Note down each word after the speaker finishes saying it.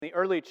the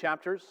early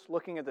chapters,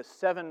 looking at the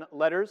 7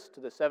 letters to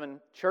the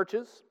 7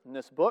 churches in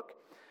this book.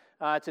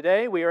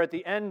 Today we are at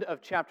the end of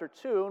chapter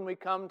 2, and we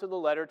come to the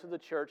letter to the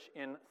church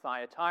in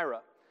Thyatira.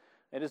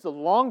 It is the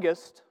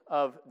longest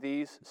of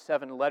these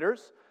 7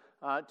 letters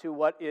to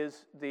what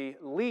is the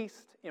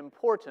least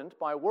important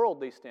by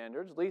worldly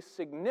standards, least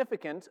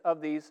significant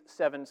of these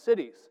 7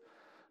 cities.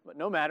 But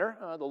no matter,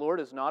 the Lord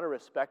is not a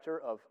respecter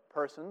of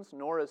persons,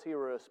 nor is He a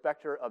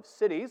respecter of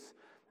cities.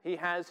 He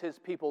has His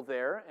people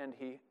there, and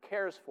He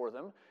cares for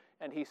them,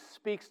 and He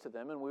speaks to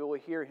them, and we will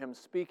hear Him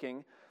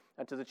speaking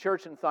to the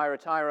church in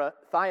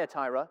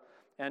Thyatira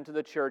and to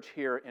the church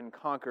here in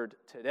Concord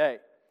today.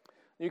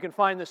 You can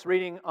find this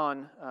reading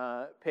on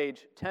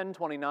page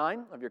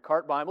 1029 of your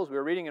CART Bibles. We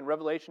are reading in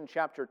Revelation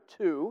chapter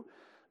 2,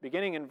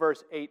 beginning in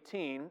verse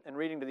 18, and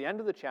reading to the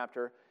end of the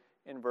chapter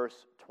in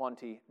verse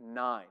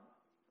 29.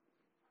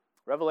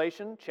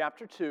 Revelation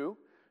chapter 2,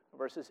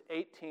 verses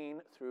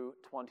 18 through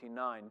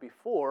 29.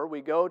 Before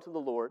we go to the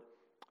Lord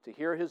to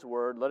hear His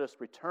word, let us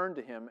return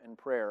to Him in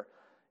prayer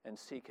and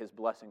seek His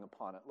blessing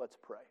upon it. Let's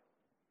pray.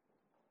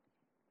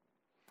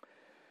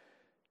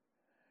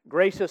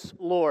 Gracious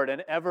Lord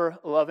and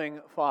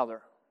ever-loving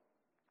Father,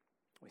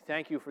 we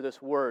thank You for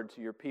this word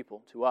to Your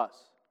people, to us.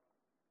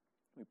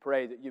 We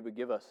pray that You would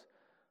give us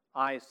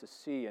eyes to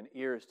see and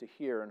ears to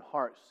hear and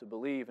hearts to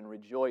believe and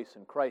rejoice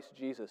in Christ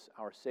Jesus,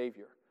 our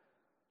Savior.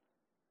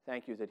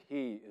 Thank You that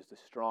He is the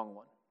strong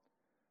one,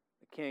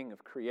 the King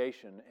of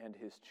creation and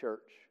His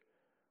church,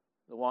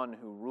 the one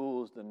who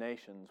rules the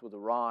nations with a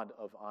rod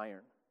of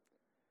iron,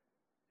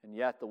 and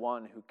yet the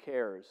one who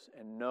cares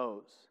and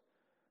knows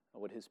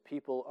what His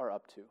people are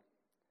up to.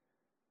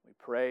 We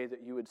pray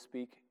that You would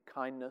speak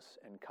kindness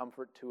and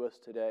comfort to us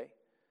today,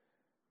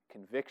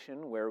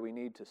 conviction where we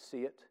need to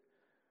see it,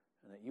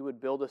 and that You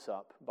would build us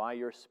up by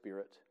Your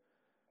Spirit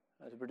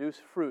to produce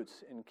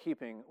fruits in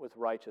keeping with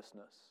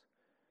righteousness,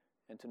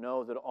 and to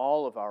know that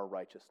all of our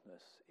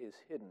righteousness is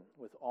hidden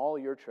with all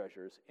Your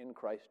treasures in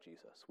Christ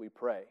Jesus. We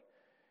pray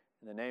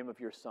in the name of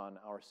Your Son,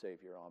 our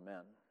Savior.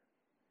 Amen.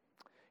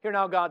 Hear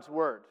now God's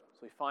word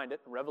as we find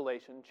it in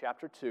Revelation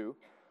chapter 2,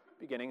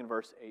 beginning in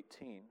verse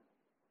 18.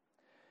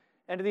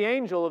 And to the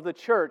angel of the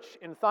church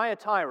in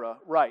Thyatira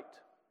write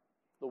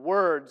the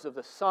words of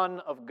the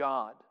Son of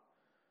God,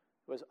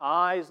 who has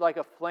eyes like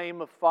a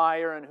flame of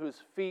fire and whose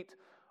feet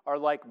are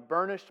like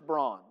burnished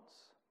bronze.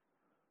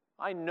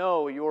 I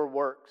know your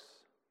works,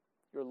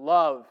 your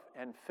love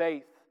and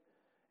faith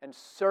and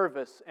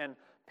service and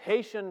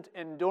patient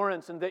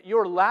endurance, and that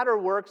your latter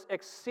works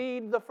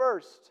exceed the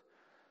first.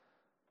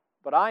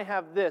 But I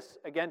have this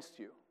against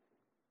you,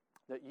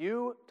 that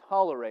you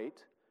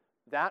tolerate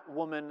that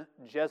woman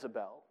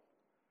Jezebel,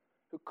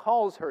 who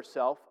calls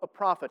herself a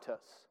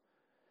prophetess,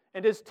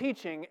 and is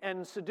teaching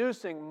and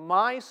seducing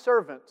my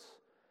servants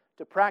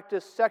to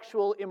practice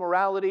sexual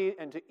immorality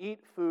and to eat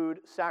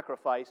food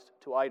sacrificed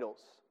to idols.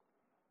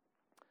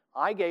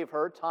 I gave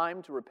her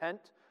time to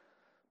repent,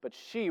 but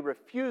she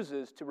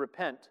refuses to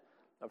repent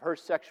of her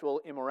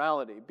sexual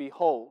immorality.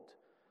 Behold,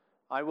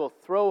 I will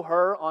throw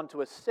her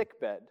onto a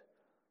sickbed,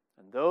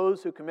 and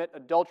those who commit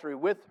adultery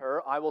with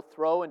her I will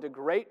throw into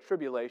great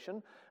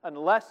tribulation,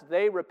 unless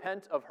they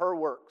repent of her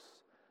works.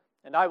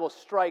 And I will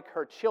strike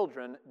her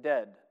children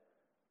dead.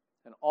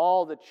 And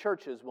all the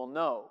churches will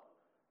know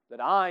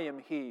that I am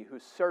He who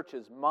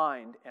searches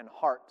mind and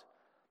heart,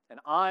 and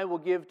I will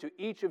give to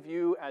each of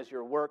you as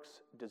your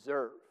works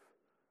deserve.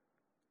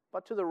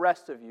 But to the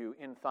rest of you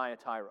in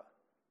Thyatira,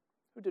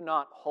 who do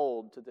not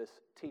hold to this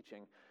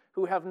teaching,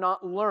 who have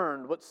not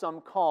learned what some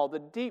call the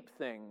deep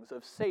things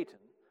of Satan,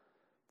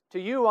 to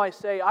you I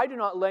say, I do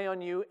not lay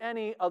on you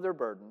any other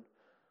burden,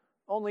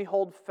 only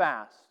hold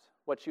fast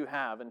what you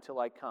have until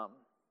I come.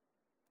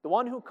 The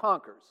one who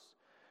conquers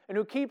and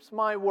who keeps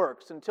my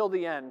works until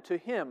the end, to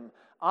him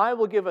I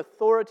will give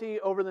authority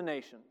over the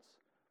nations,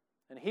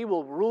 and he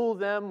will rule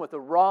them with a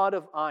rod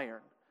of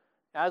iron,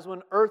 as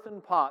when earthen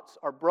pots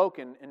are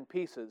broken in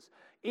pieces,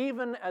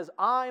 even as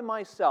I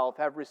myself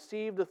have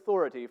received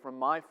authority from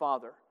my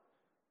Father,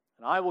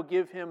 and I will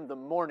give him the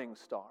morning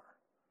star.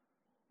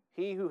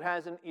 He who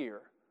has an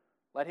ear,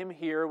 let him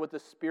hear what the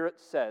Spirit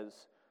says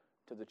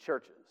to the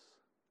churches.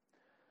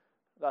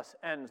 Thus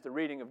ends the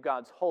reading of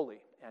God's holy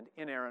and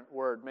inerrant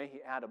word. May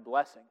He add a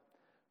blessing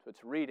to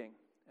its reading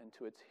and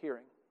to its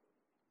hearing.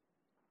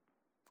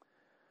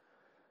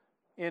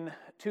 In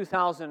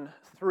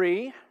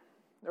 2003,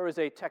 there was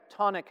a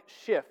tectonic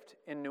shift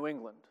in New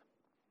England.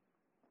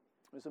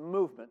 It was a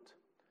movement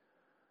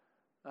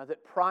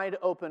that pried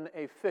open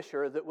a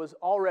fissure that was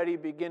already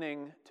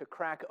beginning to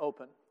crack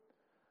open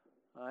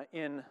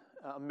in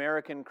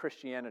American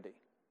Christianity.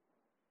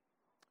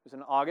 It was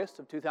in August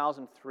of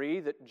 2003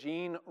 that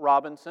Gene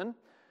Robinson,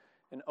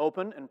 an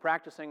open and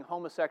practicing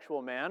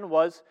homosexual man,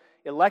 was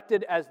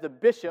elected as the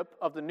bishop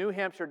of the New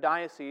Hampshire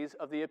Diocese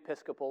of the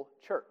Episcopal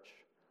Church.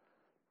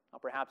 Now,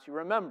 perhaps you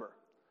remember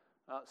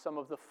some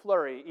of the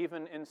flurry,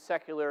 even in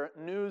secular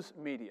news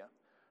media,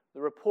 the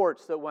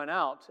reports that went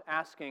out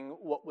asking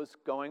what was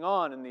going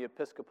on in the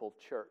Episcopal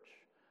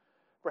Church.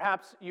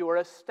 Perhaps you are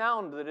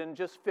astounded that in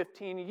just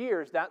 15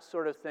 years that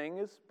sort of thing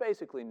is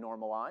basically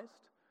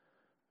normalized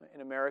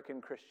in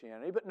American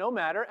Christianity. But no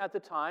matter, at the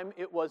time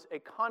it was a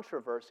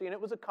controversy, and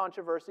it was a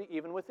controversy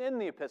even within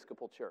the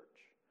Episcopal Church.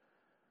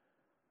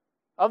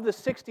 Of the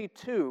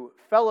 62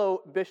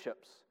 fellow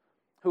bishops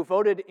who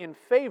voted in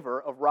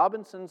favor of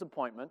Robinson's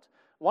appointment,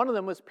 one of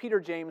them was Peter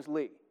James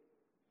Lee.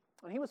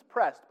 And he was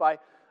pressed by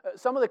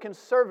some of the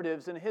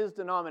conservatives in his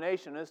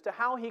denomination as to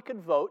how he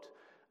could vote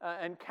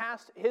and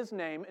cast his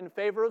name in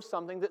favor of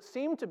something that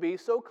seemed to be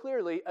so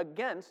clearly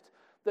against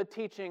the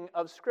teaching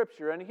of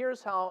Scripture. And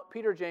here's how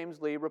Peter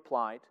James Lee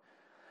replied.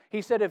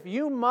 He said, "If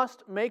you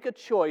must make a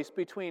choice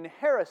between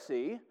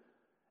heresy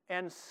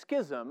and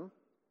schism,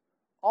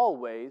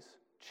 always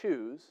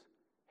choose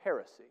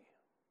heresy."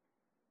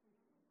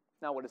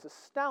 Now, what is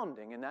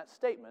astounding in that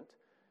statement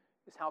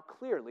is how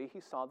clearly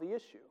he saw the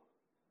issue.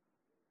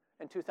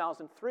 In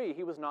 2003,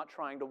 he was not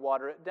trying to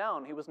water it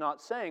down. He was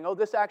not saying, oh,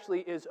 this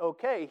actually is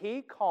okay.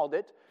 He called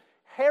it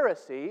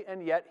heresy,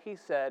 and yet he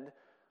said,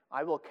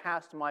 I will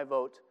cast my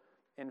vote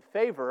in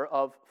favor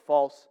of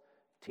false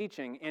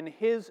teaching. In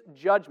his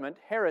judgment,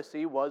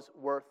 heresy was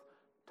worth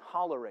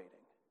tolerating.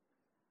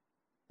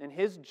 In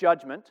his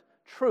judgment,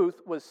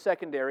 truth was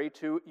secondary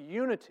to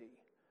unity.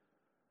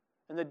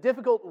 And the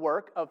difficult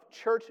work of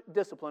church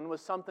discipline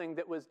was something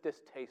that was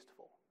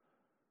distasteful,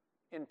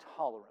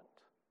 intolerant,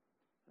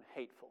 and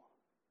hateful.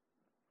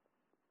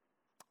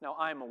 Now,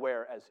 I'm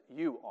aware, as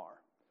you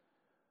are,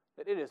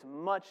 that it is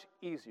much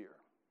easier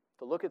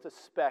to look at the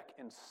speck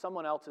in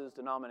someone else's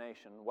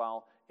denomination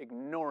while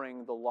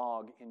ignoring the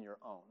log in your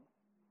own.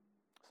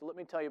 So let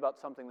me tell you about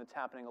something that's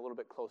happening a little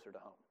bit closer to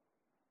home.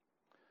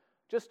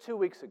 Just 2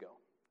 weeks ago,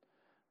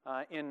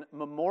 in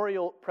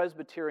Memorial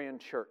Presbyterian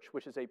Church,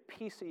 which is a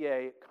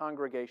PCA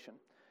congregation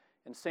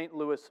in St.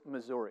 Louis,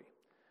 Missouri,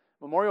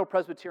 Memorial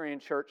Presbyterian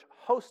Church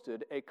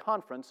hosted a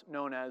conference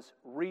known as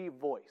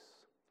Revoice.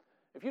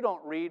 If you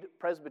don't read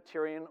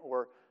Presbyterian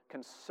or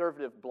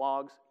conservative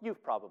blogs,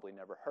 you've probably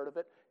never heard of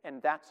it,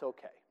 and that's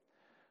okay.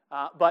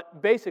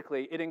 But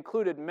basically, it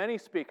included many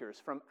speakers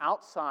from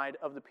outside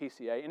of the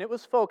PCA, and it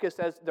was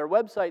focused, as their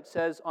website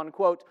says, on,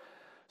 quote,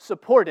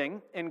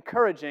 supporting,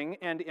 encouraging,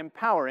 and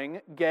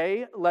empowering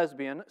gay,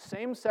 lesbian,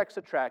 same-sex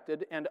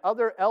attracted, and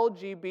other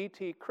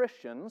LGBT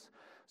Christians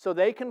so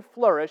they can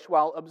flourish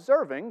while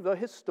observing the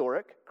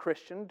historic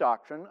Christian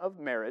doctrine of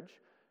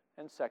marriage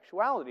and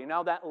sexuality.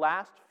 Now, that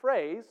last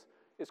phrase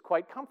is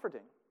quite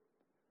comforting.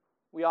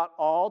 We ought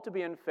all to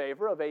be in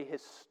favor of a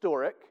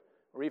historic,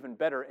 or even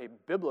better, a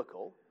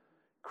biblical,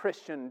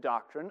 Christian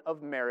doctrine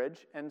of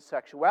marriage and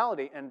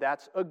sexuality, and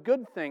that's a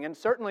good thing. And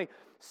certainly,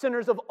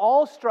 sinners of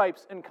all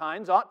stripes and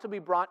kinds ought to be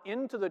brought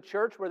into the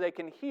church where they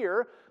can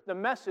hear the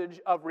message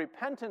of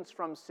repentance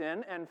from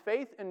sin and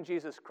faith in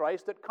Jesus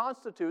Christ that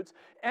constitutes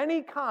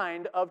any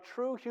kind of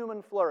true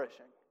human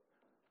flourishing.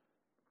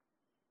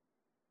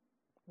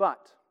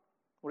 But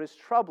what is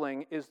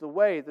troubling is the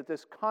way that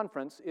this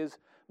conference is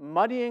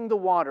muddying the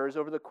waters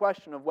over the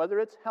question of whether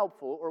it's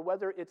helpful or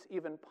whether it's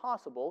even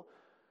possible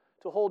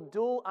to hold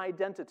dual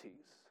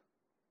identities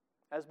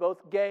as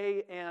both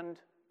gay and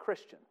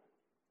Christian.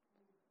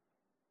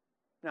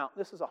 Now,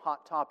 this is a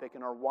hot topic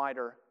in our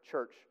wider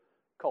church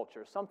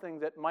culture, something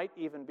that might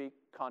even be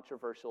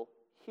controversial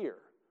here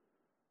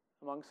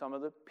among some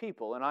of the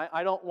people. And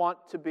I don't want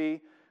to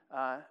be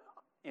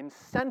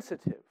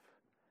insensitive,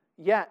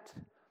 yet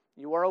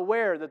you are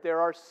aware that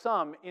there are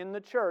some in the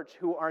church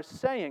who are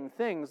saying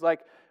things like,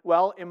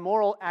 well,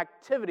 immoral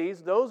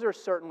activities, those are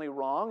certainly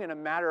wrong and a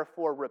matter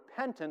for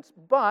repentance,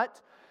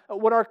 but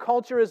what our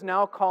culture is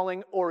now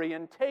calling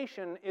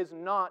orientation is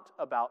not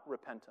about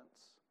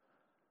repentance.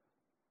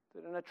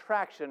 That an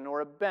attraction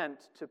or a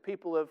bent to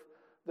people of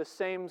the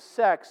same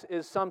sex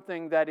is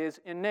something that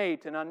is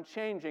innate and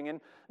unchanging. And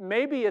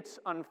maybe it's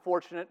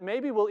unfortunate.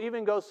 Maybe we'll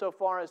even go so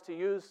far as to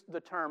use the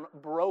term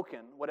broken,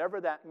 whatever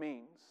that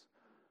means.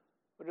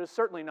 But it is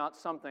certainly not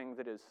something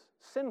that is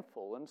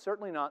sinful, and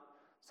certainly not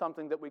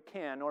something that we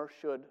can or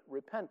should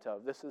repent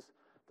of. This is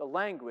the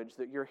language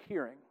that you're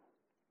hearing.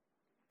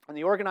 And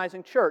the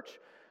organizing church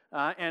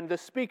and the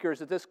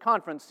speakers at this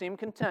conference seem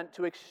content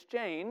to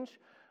exchange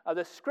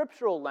the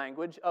scriptural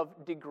language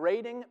of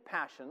degrading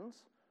passions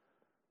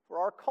for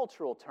our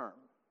cultural term,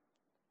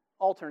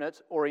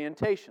 alternate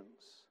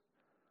orientations.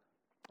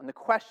 And the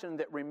question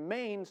that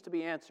remains to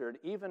be answered,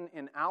 even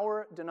in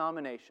our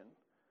denomination,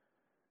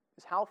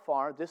 is how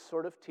far this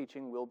sort of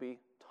teaching will be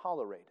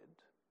tolerated,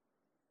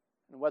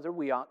 and whether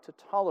we ought to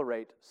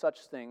tolerate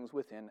such things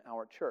within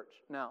our church.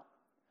 Now,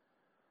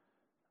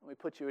 let me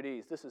put you at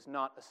ease. This is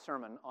not a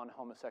sermon on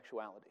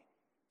homosexuality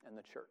and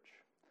the church.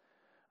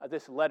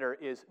 This letter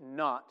is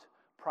not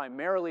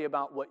primarily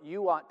about what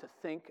you ought to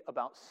think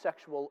about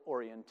sexual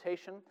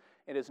orientation.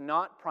 It is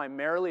not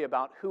primarily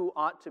about who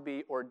ought to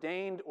be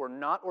ordained or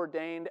not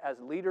ordained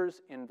as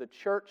leaders in the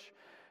church.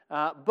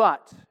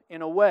 But,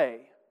 in a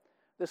way,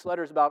 this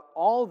letter is about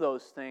all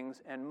those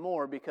things and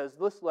more, because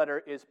this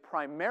letter is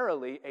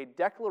primarily a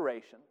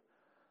declaration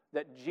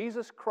that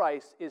Jesus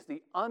Christ is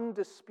the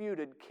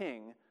undisputed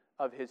King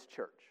of His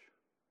church.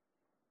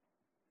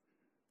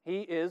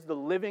 He is the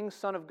living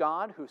Son of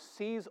God who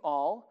sees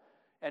all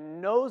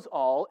and knows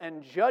all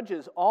and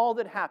judges all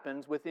that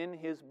happens within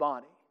his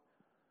body.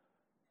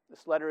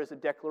 This letter is a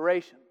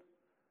declaration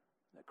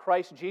that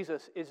Christ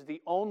Jesus is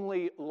the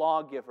only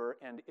lawgiver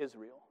in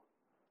Israel,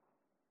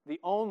 the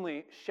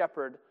only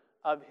shepherd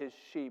of his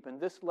sheep. And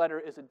this letter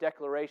is a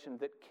declaration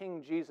that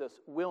King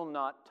Jesus will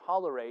not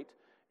tolerate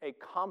a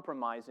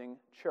compromising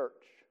church.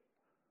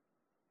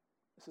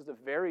 This is a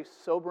very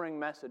sobering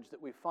message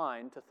that we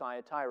find to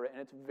Thyatira,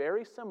 and it's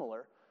very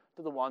similar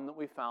to the one that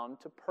we found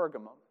to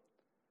Pergamum.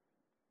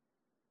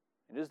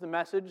 It is the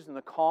message and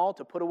the call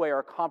to put away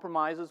our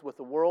compromises with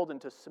the world and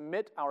to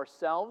submit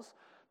ourselves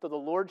to the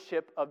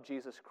lordship of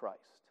Jesus Christ.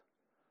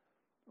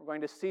 We're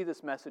going to see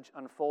this message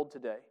unfold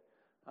today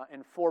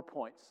in 4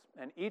 points,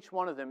 and each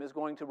one of them is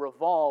going to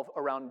revolve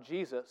around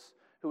Jesus,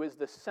 who is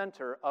the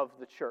center of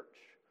the church.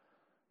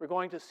 We're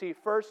going to see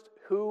first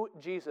who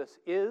Jesus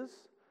is,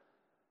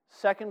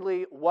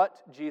 secondly,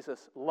 what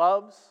Jesus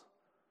loves,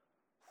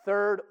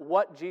 third,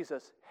 what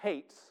Jesus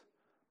hates,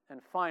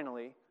 and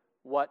finally,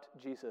 what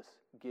Jesus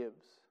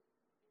gives.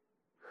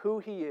 Who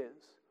he is,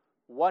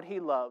 what he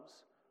loves,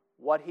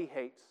 what he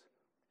hates,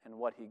 and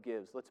what he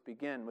gives. Let's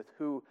begin with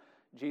who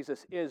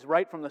Jesus is.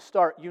 Right from the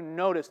start, you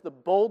notice the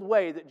bold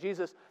way that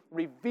Jesus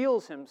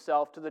reveals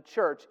himself to the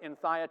church in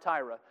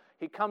Thyatira.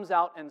 He comes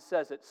out and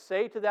says it.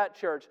 Say to that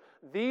church,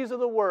 these are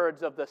the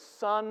words of the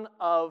Son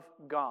of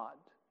God.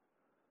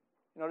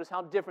 Notice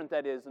how different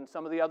that is than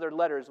some of the other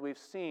letters we've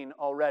seen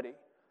already,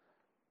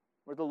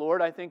 where the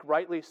Lord, I think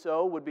rightly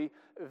so, would be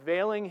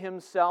veiling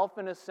himself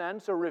in a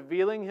sense or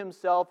revealing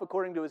himself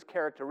according to his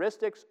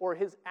characteristics or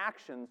his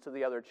actions to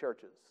the other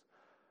churches.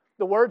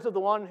 The words of the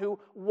one who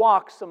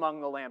walks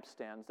among the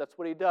lampstands, that's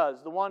what he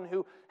does. The one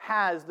who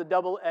has the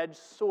double-edged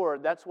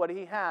sword, that's what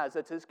he has,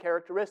 that's his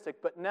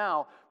characteristic. But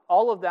now,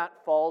 all of that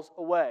falls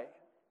away.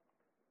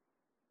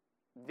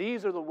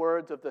 These are the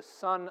words of the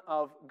Son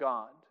of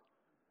God.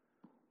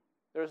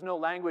 There is no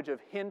language of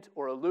hint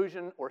or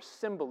allusion or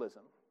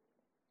symbolism.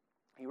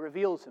 He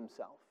reveals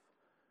himself.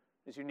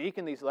 It's unique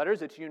in these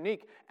letters. It's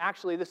unique.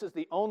 Actually, this is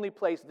the only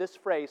place this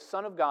phrase,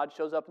 Son of God,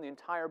 shows up in the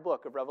entire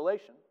book of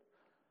Revelation.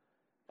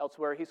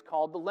 Elsewhere, he's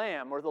called the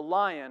Lamb or the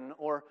Lion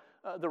or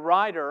the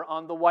rider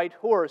on the white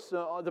horse,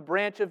 the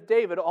branch of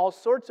David, all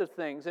sorts of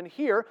things. And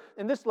here,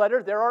 in this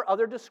letter, there are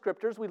other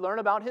descriptors. We learn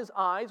about his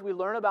eyes, we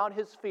learn about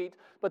his feet,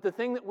 but the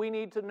thing that we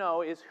need to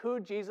know is who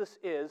Jesus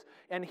is,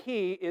 and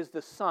he is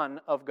the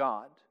Son of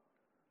God.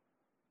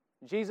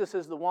 Jesus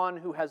is the one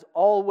who has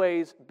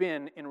always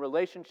been in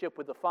relationship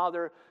with the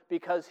Father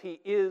because he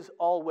is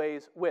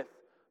always with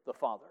the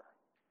Father.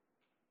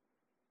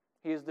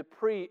 He is the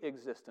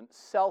pre-existent,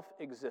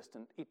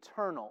 self-existent,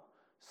 eternal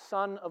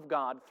Son of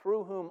God,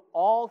 through whom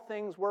all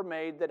things were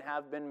made that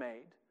have been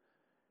made,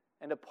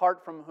 and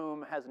apart from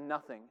whom has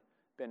nothing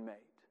been made.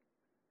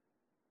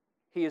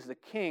 He is the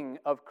King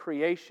of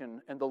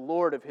creation and the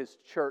Lord of his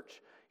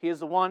church. He is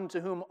the one to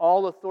whom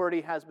all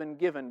authority has been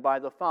given by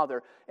the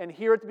Father. And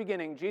here at the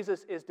beginning,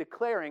 Jesus is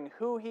declaring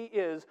who he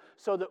is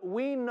so that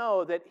we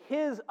know that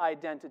his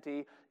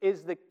identity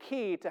is the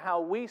key to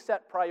how we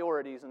set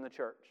priorities in the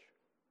church.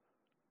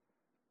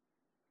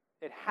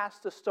 It has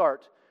to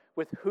start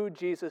with who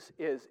Jesus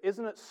is.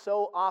 Isn't it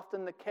so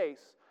often the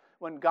case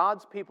when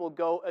God's people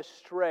go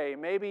astray,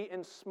 maybe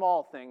in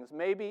small things,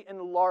 maybe in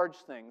large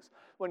things?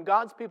 When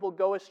God's people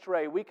go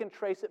astray, we can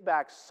trace it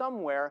back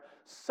somewhere,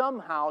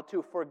 somehow,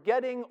 to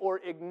forgetting or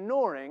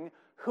ignoring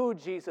who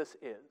Jesus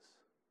is.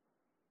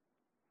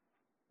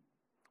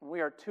 We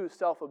are too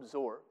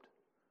self-absorbed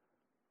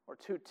or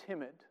too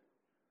timid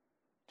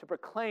to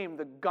proclaim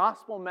the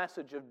gospel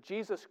message of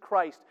Jesus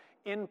Christ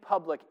in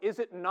public. Is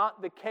it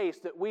not the case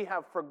that we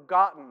have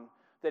forgotten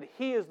that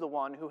he is the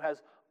one who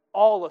has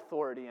all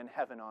authority in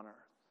heaven on earth?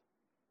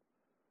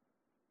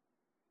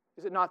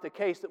 Is it not the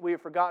case that we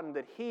have forgotten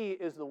that he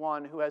is the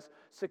one who has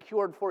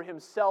secured for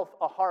himself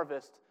a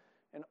harvest,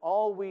 and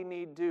all we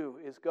need do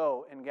is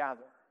go and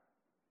gather?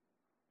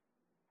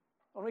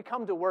 When we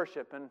come to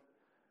worship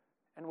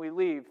and we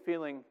leave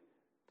feeling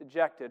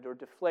dejected or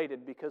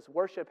deflated because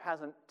worship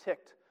hasn't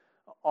ticked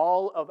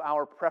all of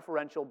our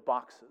preferential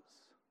boxes,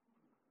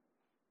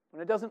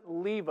 when it doesn't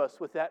leave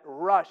us with that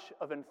rush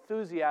of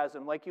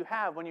enthusiasm like you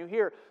have when you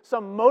hear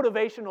some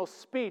motivational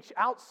speech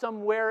out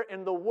somewhere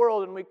in the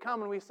world and we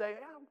come and we say,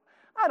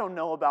 I don't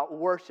know about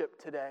worship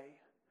today.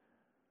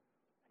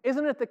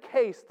 Isn't it the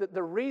case that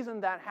the reason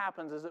that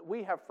happens is that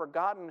we have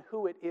forgotten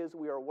who it is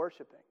we are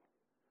worshiping?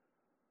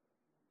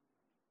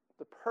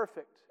 The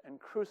perfect and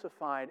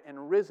crucified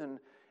and risen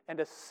and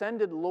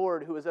ascended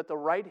Lord who is at the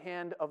right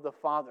hand of the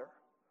Father.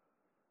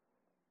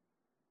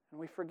 And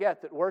we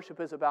forget that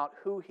worship is about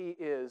who he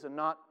is and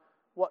not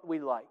what we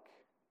like.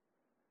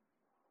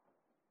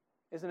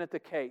 Isn't it the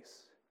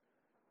case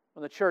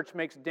when the church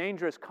makes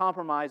dangerous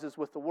compromises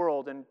with the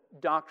world in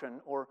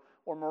doctrine or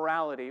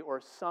morality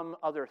or some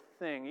other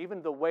thing,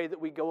 even the way that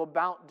we go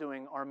about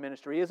doing our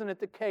ministry? Isn't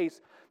it the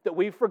case that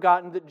we've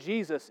forgotten that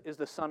Jesus is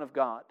the Son of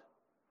God?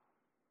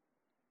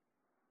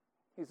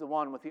 He's the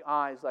one with the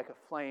eyes like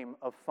a flame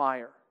of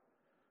fire,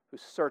 who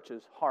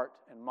searches heart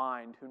and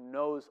mind, who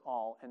knows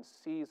all and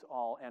sees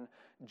all and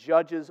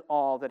judges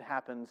all that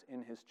happens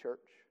in his church.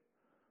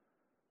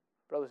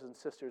 Brothers and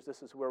sisters,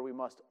 this is where we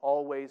must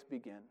always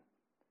begin.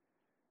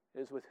 It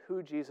is with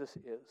who Jesus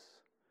is.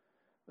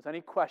 With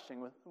any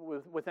questioning,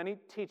 with any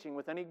teaching,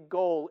 with any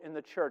goal in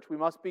the church, we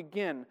must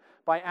begin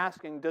by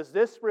asking, does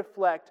this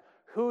reflect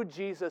who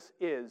Jesus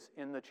is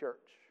in the church?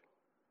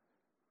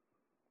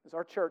 Is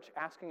our church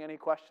asking any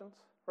questions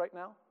right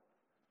now?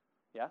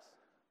 Yes?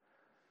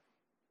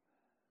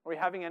 Are we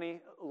having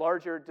any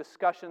larger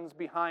discussions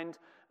behind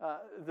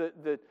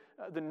the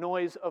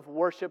noise of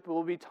worship?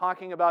 Will we be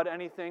talking about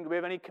anything? Do we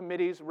have any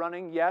committees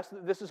running? Yes,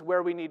 this is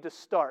where we need to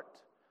start.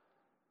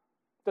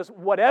 Does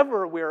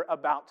whatever we're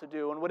about to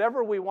do and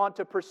whatever we want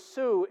to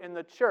pursue in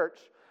the church,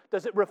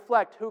 does it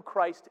reflect who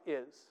Christ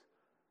is?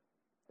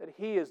 That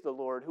He is the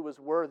Lord who is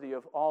worthy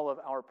of all of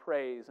our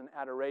praise and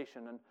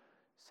adoration and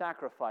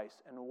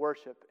sacrifice and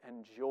worship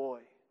and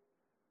joy.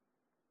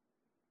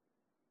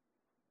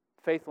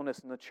 Faithfulness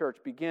in the church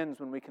begins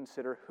when we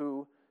consider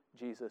who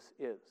Jesus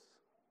is.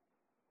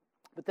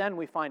 But then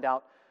we find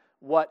out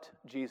what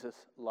Jesus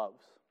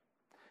loves.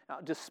 Now,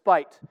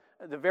 despite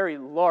the very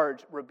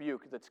large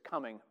rebuke that's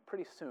coming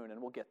pretty soon, and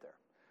we'll get there,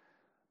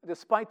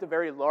 despite the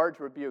very large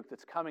rebuke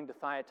that's coming to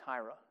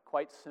Thyatira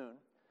quite soon,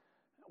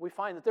 we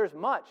find that there's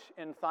much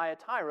in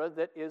Thyatira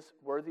that is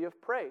worthy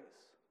of praise,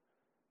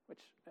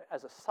 which,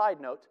 as a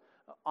side note,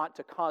 ought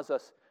to cause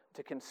us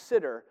to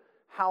consider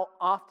how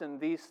often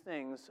these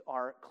things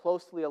are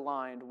closely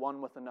aligned one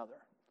with another.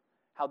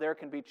 How there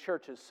can be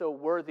churches so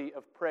worthy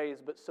of praise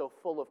but so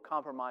full of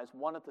compromise,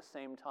 one at the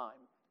same time.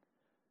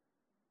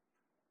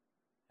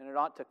 And it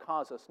ought to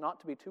cause us not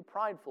to be too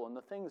prideful in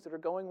the things that are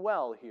going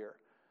well here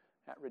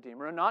at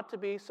Redeemer, and not to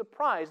be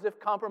surprised if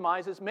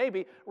compromise is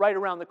maybe right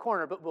around the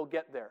corner, but we'll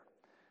get there.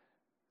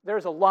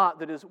 There's a lot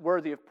that is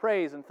worthy of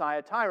praise in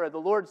Thyatira. The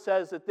Lord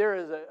says that there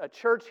is a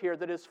church here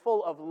that is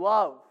full of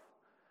love.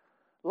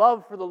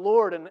 Love for the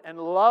Lord and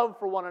love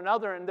for one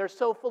another, and they're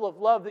so full of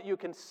love that you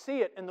can see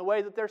it in the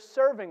way that they're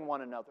serving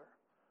one another.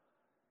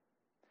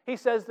 He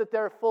says that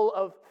they're full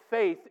of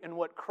faith in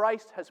what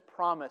Christ has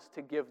promised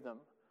to give them.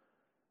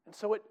 And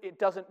so it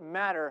doesn't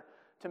matter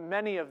to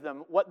many of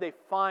them what they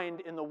find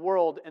in the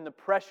world and the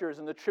pressures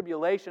and the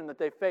tribulation that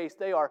they face.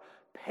 They are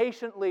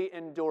patiently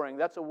enduring.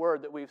 That's a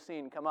word that we've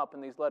seen come up in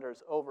these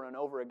letters over and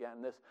over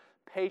again, this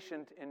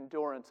patient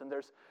endurance. And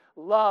there's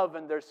love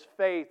and there's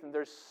faith and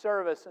there's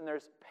service and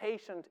there's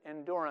patient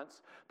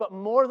endurance. But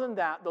more than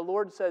that, the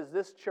Lord says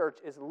this church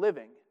is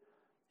living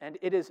and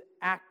it is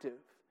active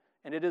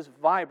and it is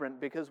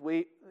vibrant because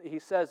He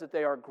says that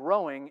they are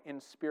growing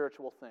in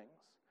spiritual things.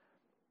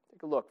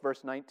 Take a look,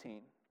 verse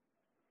 19.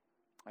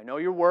 I know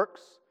your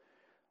works,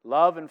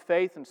 love and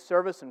faith and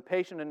service and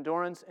patient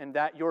endurance, and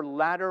that your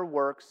latter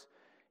works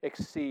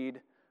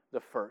exceed the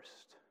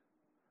first.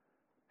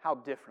 How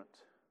different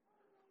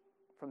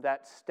from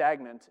that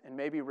stagnant and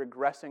maybe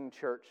regressing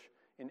church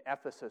in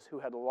Ephesus who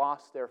had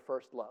lost their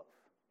first love.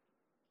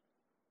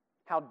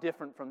 How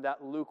different from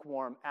that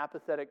lukewarm,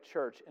 apathetic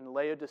church in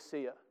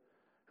Laodicea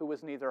who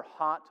was neither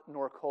hot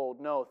nor cold.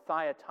 No,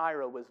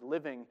 Thyatira was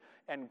living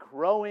and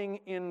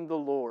growing in the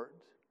Lord.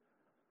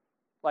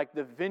 Like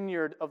the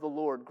vineyard of the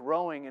Lord,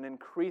 growing and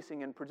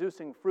increasing and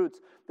producing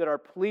fruits that are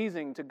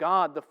pleasing to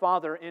God the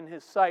Father in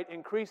His sight,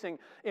 increasing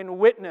in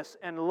witness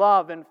and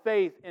love and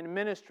faith in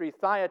ministry.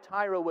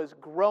 Thyatira was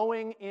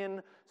growing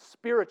in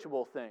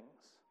spiritual things.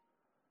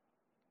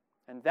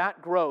 And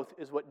that growth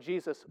is what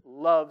Jesus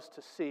loves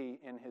to see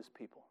in His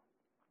people.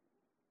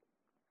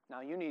 Now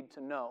you need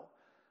to know,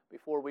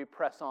 before we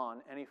press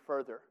on any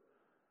further,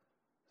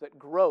 that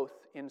growth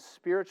in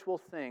spiritual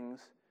things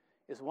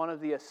is one of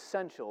the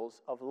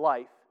essentials of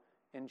life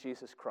in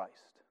Jesus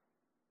Christ.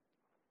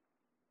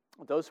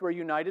 Those who are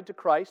united to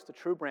Christ, the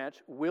true branch,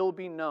 will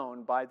be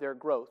known by their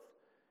growth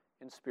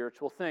in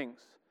spiritual things.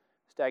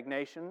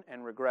 Stagnation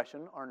and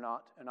regression are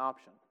not an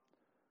option.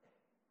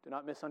 Do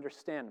not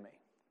misunderstand me.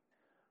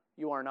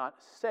 You are not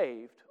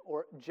saved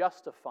or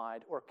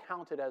justified or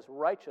counted as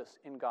righteous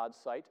in God's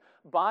sight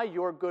by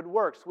your good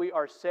works. We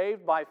are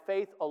saved by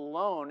faith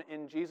alone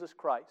in Jesus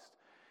Christ,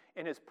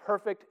 in His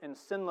perfect and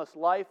sinless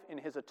life, in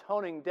His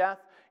atoning death,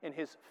 in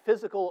His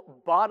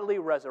physical bodily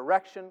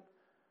resurrection.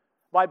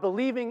 By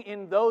believing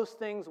in those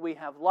things, we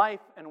have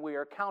life and we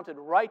are counted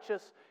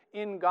righteous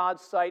in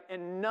God's sight,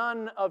 and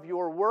none of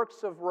your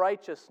works of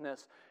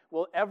righteousness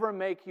will ever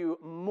make you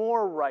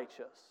more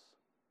righteous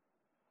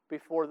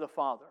before the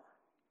Father.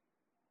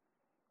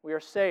 We are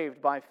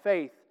saved by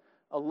faith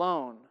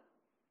alone.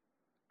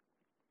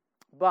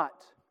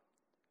 But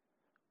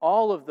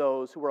all of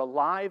those who are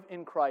alive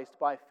in Christ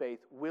by faith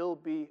will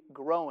be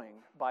growing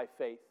by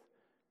faith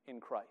in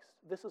Christ.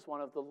 This is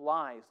one of the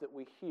lies that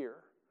we hear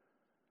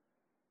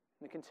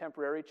in the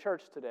contemporary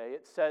church today.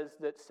 It says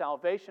that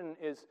salvation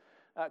is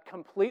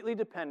completely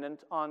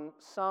dependent on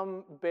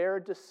some bare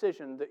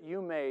decision that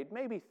you made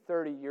maybe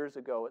 30 years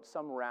ago at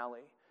some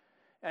rally.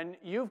 And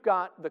you've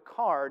got the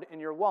card in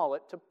your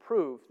wallet to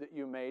prove that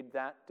you made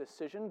that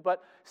decision.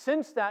 But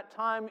since that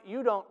time,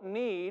 you don't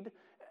need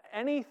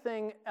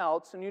anything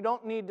else, and you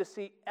don't need to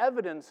see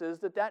evidences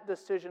that that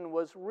decision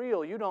was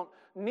real. You don't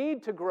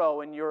need to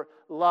grow in your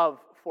love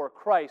for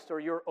Christ or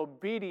your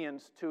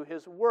obedience to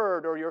His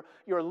Word or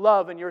your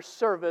love and your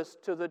service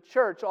to the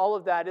church. All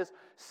of that is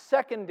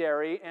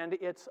secondary, and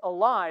it's a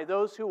lie.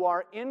 Those who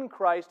are in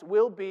Christ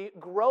will be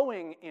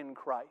growing in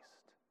Christ.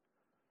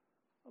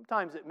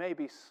 Sometimes it may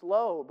be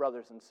slow,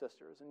 brothers and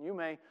sisters, and you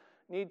may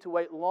need to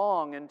wait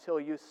long until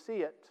you see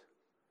it.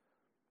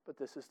 But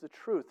this is the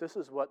truth. This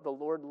is what the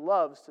Lord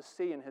loves to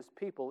see in His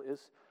people,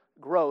 is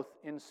growth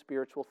in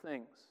spiritual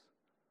things.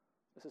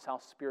 This is how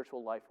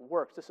spiritual life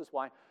works. This is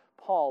why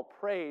Paul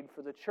prayed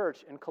for the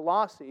church in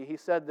Colossae. He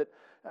said that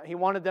he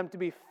wanted them to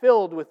be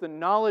filled with the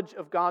knowledge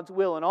of God's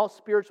will and all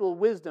spiritual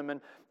wisdom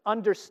and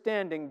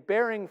understanding,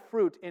 bearing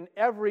fruit in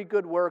every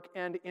good work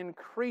and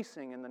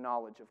increasing in the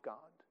knowledge of God.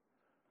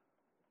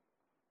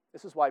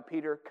 This is why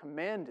Peter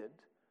commanded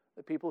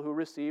the people who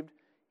received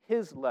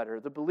his letter,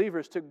 the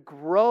believers, to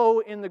grow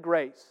in the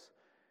grace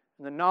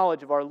and the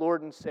knowledge of our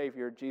Lord and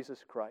Savior,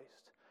 Jesus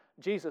Christ.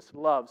 Jesus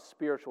loves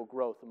spiritual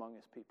growth among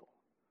His people.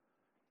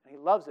 And He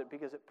loves it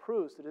because it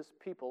proves that His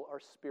people are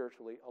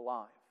spiritually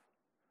alive.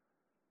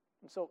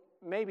 And so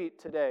maybe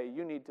today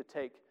you need to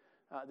take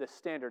this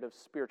standard of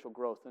spiritual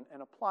growth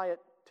and apply it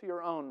to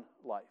your own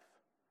life.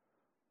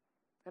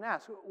 And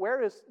ask,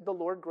 where is the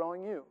Lord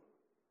growing you?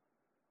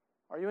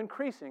 Are you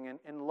increasing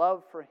in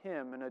love for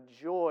Him and a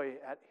joy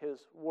at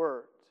His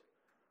Word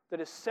that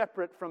is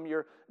separate from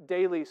your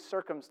daily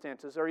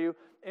circumstances? Are you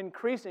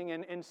increasing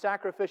in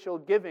sacrificial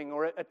giving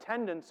or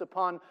attendance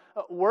upon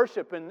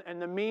worship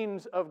and the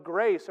means of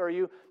grace? Are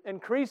you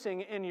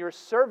increasing in your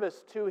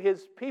service to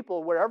His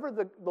people wherever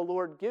the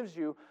Lord gives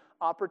you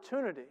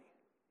opportunity?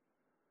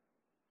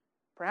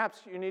 Perhaps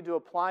you need to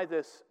apply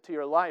this to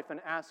your life and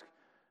ask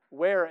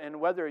where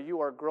and whether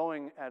you are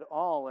growing at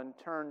all and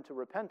turn to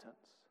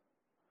repentance.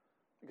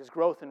 Because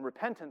growth in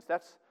repentance,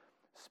 that's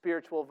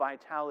spiritual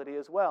vitality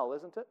as well,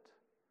 isn't it?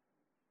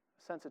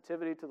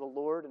 Sensitivity to the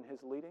Lord and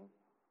His leading.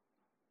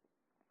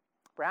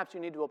 Perhaps you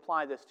need to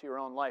apply this to your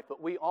own life,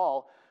 but we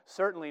all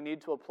certainly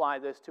need to apply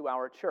this to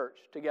our church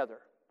together.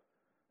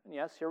 And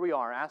yes, here we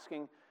are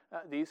asking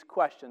these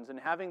questions and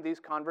having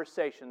these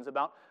conversations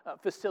about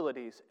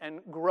facilities and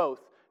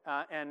growth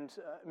and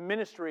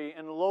ministry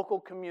and local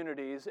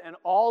communities and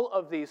all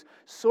of these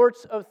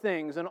sorts of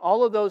things. And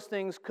all of those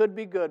things could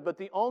be good, but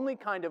the only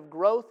kind of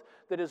growth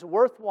that is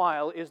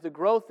worthwhile is the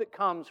growth that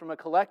comes from a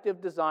collective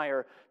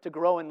desire to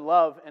grow in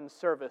love and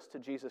service to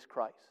Jesus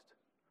Christ.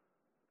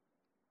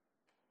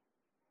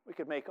 We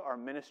could make our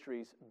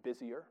ministries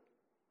busier.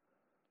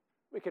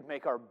 We could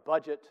make our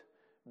budget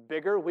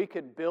bigger. We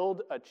could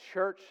build a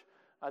church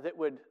that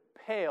would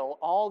pale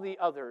all the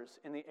others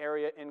in the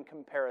area in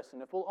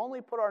comparison if we'll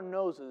only put our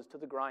noses to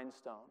the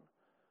grindstone.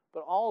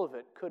 But all of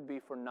it could be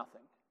for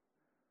nothing.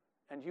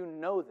 And you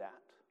know that.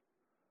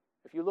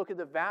 If you look at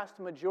the vast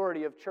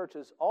majority of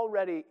churches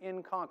already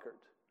in Concord,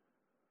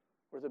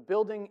 where the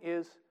building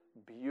is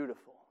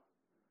beautiful,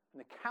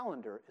 and the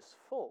calendar is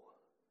full,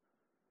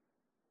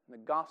 and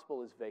the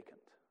gospel is vacant.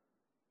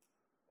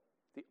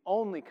 The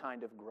only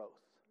kind of growth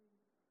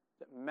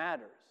that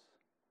matters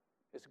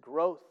is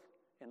growth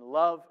in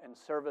love and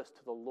service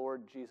to the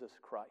Lord Jesus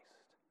Christ.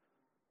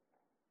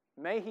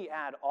 May He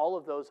add all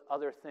of those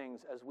other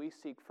things as we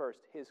seek first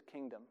His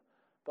kingdom,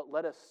 but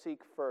let us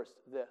seek first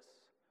this: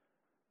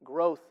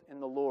 growth in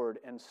the Lord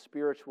and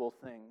spiritual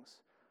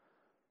things.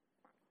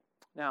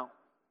 Now,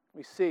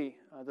 we see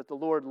that the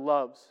Lord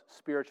loves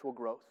spiritual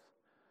growth.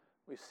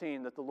 We've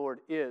seen that the Lord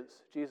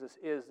Jesus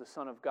is the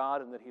Son of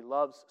God, and that He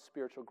loves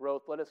spiritual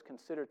growth. Let us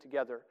consider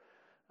together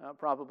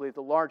probably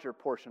the larger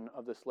portion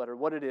of this letter,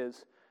 what it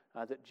is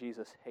that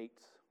Jesus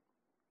hates.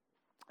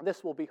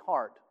 This will be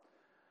hard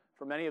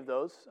for many of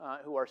those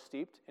who are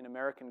steeped in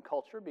American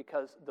culture,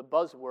 because the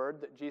buzzword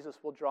that Jesus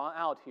will draw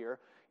out here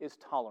is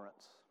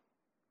tolerance.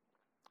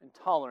 And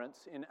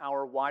tolerance in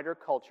our wider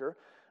culture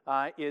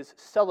is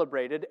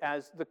celebrated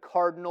as the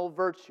cardinal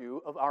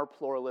virtue of our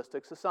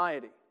pluralistic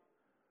society.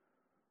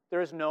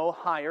 There is no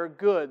higher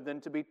good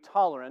than to be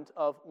tolerant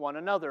of one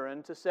another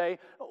and to say,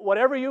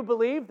 whatever you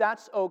believe,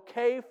 that's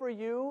okay for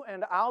you,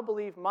 and I'll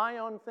believe my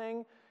own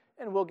thing,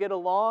 and we'll get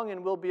along,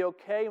 and we'll be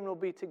okay, and we'll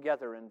be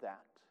together in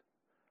that.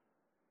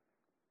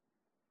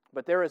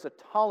 But there is a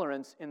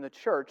tolerance in the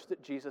church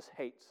that Jesus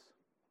hates.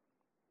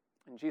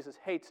 And Jesus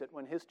hates it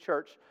when His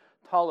church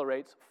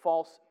tolerates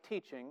false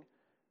teaching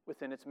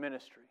within its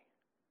ministry.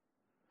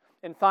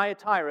 In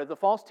Thyatira, the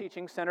false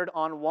teaching centered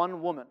on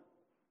one woman.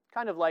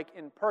 Kind of like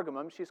in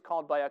Pergamum, she's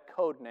called by a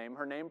code name.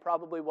 Her name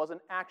probably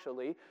wasn't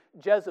actually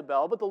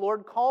Jezebel, but the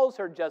Lord calls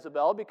her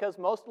Jezebel because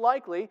most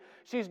likely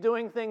she's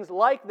doing things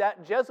like that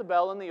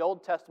Jezebel in the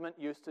Old Testament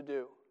used to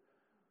do.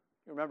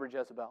 You remember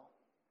Jezebel?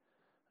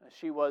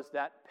 She was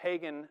that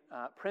pagan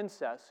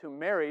princess who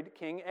married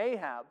King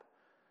Ahab,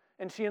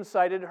 and she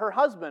incited her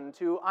husband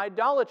to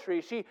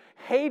idolatry. She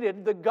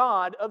hated the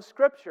God of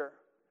Scripture.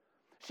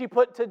 She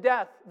put to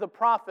death the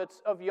prophets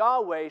of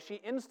Yahweh.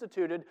 She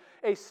instituted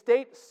a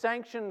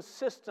state-sanctioned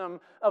system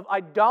of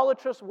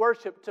idolatrous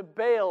worship to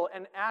Baal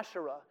and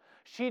Asherah.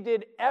 She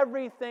did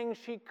everything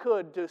she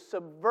could to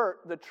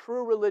subvert the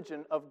true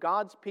religion of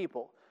God's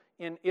people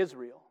in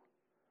Israel.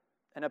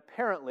 And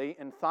apparently,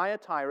 in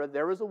Thyatira,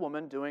 there was a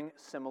woman doing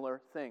similar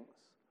things,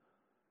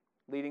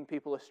 leading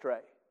people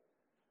astray,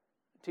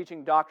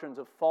 teaching doctrines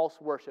of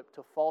false worship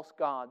to false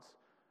gods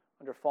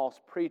under false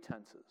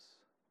pretenses.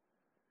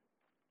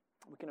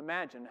 We can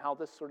imagine how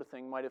this sort of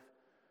thing might have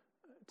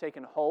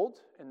taken hold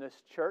in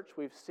this church.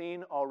 We've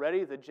seen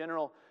already the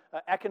general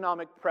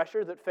economic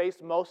pressure that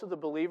faced most of the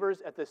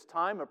believers at this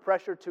time, a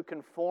pressure to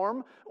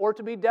conform or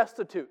to be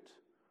destitute.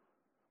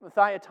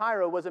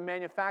 Thyatira was a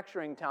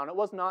manufacturing town. It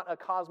was not a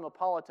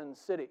cosmopolitan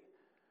city.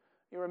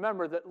 You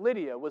remember that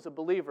Lydia was a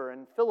believer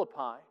in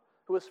Philippi,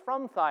 who was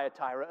from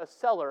Thyatira, a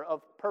seller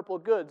of purple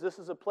goods. This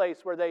is a place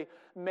where they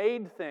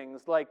made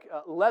things like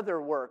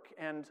leather work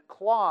and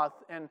cloth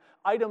and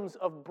items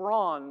of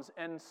bronze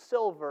and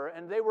silver,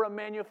 and they were a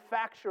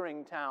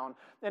manufacturing town.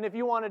 And if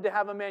you wanted to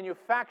have a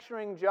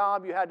manufacturing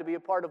job, you had to be a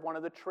part of one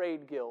of the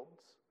trade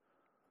guilds.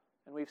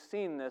 And we've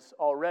seen this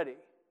already.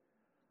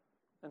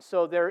 And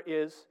so there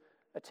is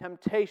a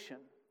temptation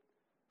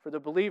for the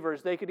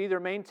believers. They could either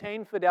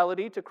maintain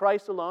fidelity to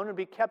Christ alone and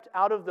be kept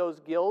out of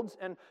those guilds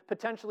and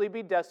potentially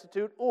be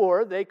destitute,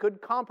 or they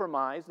could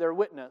compromise their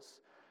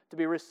witness to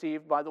be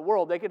received by the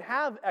world. They could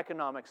have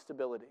economic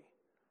stability,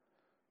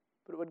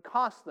 but it would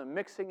cost them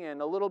mixing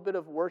in a little bit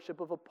of worship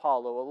of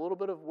Apollo, a little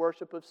bit of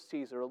worship of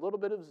Caesar, a little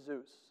bit of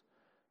Zeus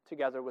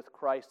together with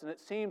Christ. And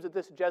it seems that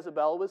this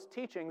Jezebel was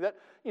teaching that,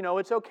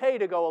 it's okay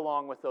to go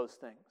along with those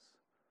things.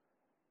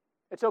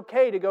 It's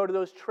okay to go to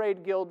those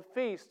trade guild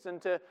feasts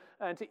and to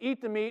eat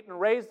the meat and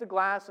raise the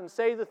glass and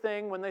say the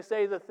thing when they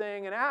say the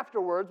thing. And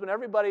afterwards, when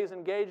everybody's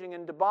engaging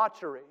in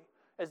debauchery,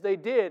 as they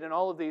did in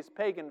all of these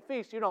pagan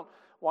feasts, you don't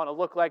want to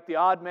look like the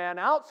odd man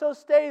out, so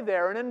stay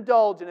there and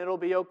indulge and it'll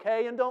be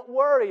okay and don't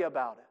worry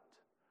about it.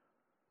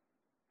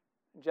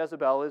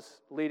 Jezebel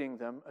is leading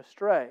them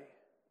astray.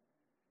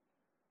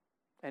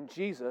 And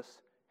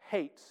Jesus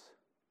hates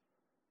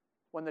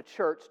when the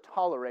church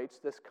tolerates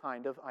this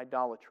kind of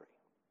idolatry.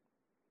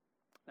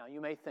 Now,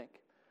 you may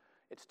think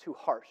it's too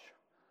harsh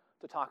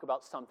to talk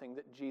about something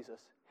that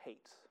Jesus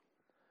hates.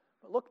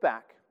 But look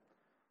back,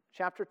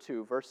 chapter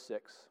 2, verse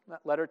 6, that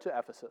letter to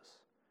Ephesus.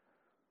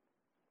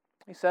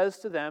 He says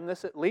to them,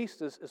 this at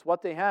least is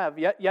what they have.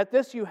 Yet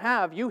this you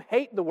have, you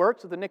hate the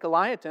works of the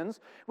Nicolaitans,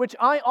 which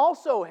I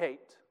also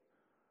hate.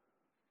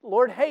 The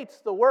Lord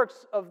hates the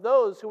works of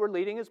those who were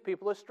leading his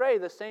people astray,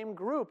 the same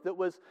group that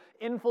was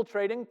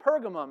infiltrating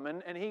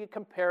Pergamum, and he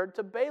compared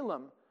to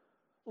Balaam.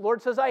 The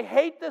Lord says, I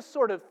hate this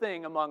sort of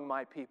thing among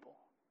my people.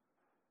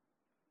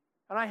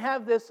 And I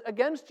have this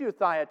against you,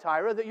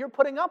 Thyatira, that you're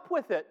putting up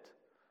with it.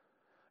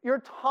 You're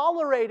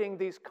tolerating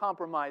these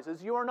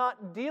compromises. You are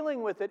not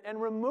dealing with it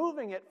and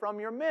removing it from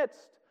your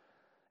midst.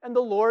 And the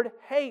Lord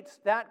hates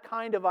that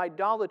kind of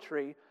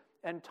idolatry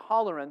and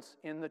tolerance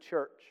in the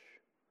church.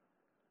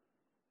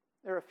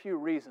 There are a few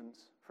reasons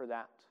for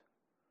that,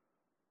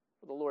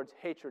 for the Lord's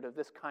hatred of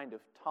this kind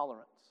of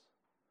tolerance.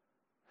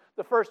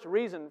 The first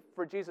reason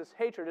for Jesus'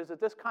 hatred is that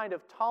this kind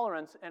of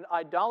tolerance and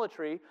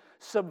idolatry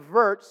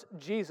subverts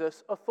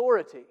Jesus'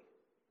 authority.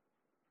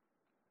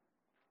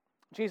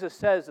 Jesus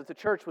says that the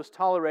church was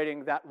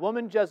tolerating that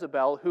woman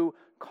Jezebel who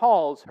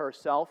calls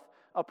herself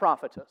a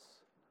prophetess.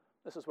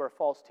 This is where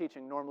false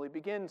teaching normally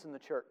begins in the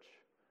church.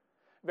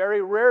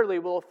 Very rarely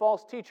will a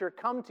false teacher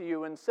come to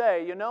you and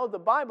say, the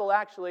Bible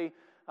actually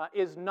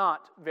is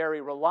not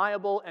very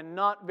reliable and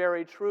not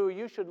very true.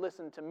 You should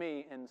listen to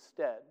me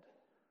instead.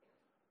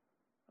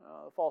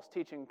 False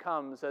teaching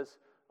comes as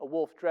a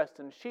wolf dressed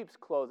in sheep's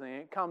clothing.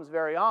 It comes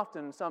very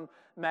often some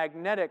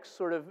magnetic,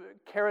 sort of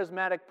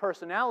charismatic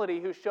personality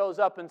who shows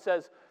up and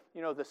says,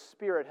 the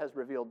Spirit has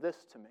revealed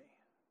this to me.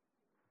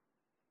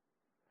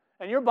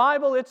 And your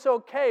Bible, it's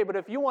okay, but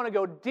if you want to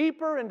go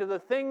deeper into the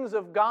things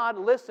of God,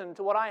 listen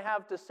to what I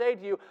have to say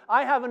to you.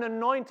 I have an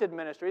anointed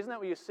ministry. Isn't that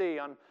what you see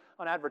on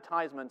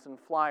advertisements and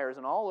flyers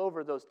and all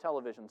over those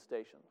television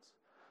stations?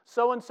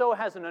 So-and-so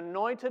has an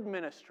anointed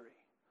ministry.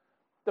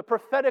 The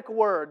prophetic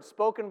word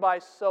spoken by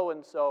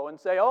so-and-so and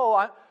say,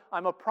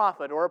 I'm a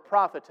prophet or a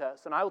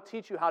prophetess, and I will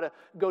teach you how to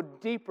go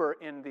deeper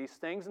in these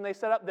things. And they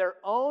set up their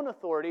own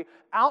authority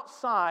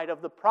outside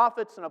of the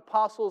prophets and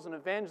apostles and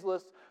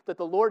evangelists that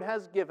the Lord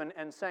has given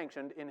and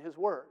sanctioned in His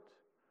Word.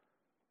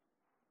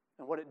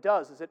 And what it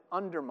does is it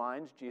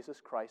undermines Jesus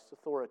Christ's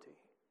authority.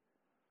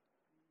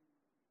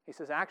 He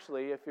says,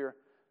 actually, if you're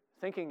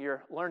thinking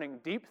you're learning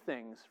deep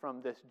things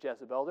from this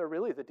Jezebel, they're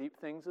really the deep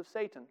things of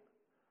Satan.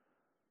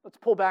 Let's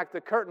pull back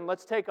the curtain.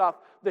 Let's take off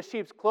the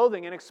sheep's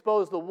clothing and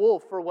expose the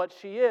wolf for what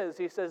she is.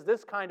 He says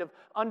this kind of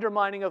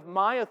undermining of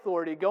my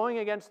authority, going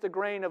against the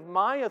grain of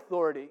my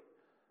authority,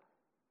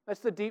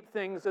 that's the deep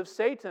things of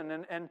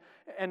Satan,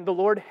 and the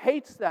Lord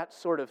hates that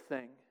sort of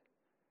thing.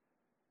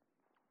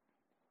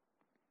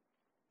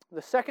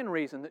 The second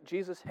reason that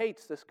Jesus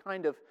hates this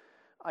kind of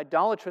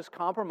idolatrous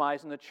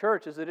compromise in the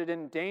church is that it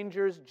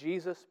endangers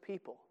Jesus'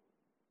 people.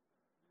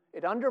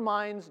 It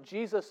undermines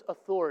Jesus'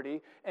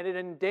 authority, and it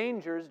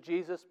endangers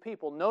Jesus'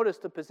 people. Notice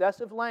the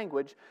possessive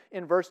language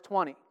in verse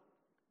 20.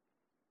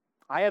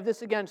 I have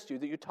this against you,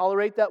 that you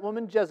tolerate that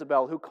woman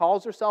Jezebel, who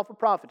calls herself a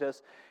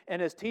prophetess,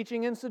 and is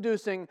teaching and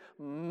seducing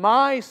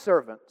my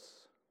servants,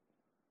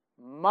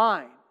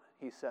 mine,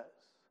 he says,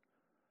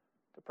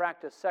 to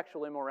practice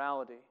sexual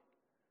immorality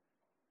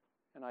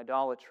and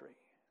idolatry.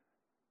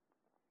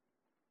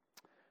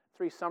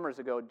 3 summers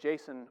ago,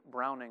 Jason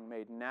Browning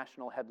made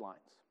national headlines.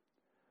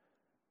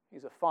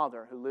 He's a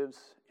father who lives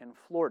in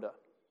Florida.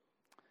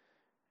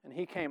 And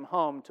he came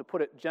home, to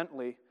put it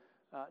gently,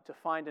 to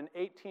find an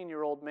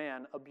 18-year-old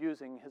man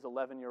abusing his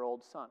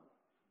 11-year-old son.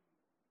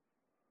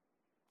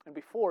 And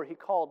before he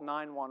called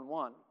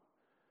 911,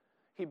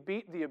 he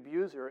beat the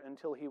abuser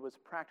until he was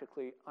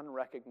practically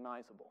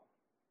unrecognizable.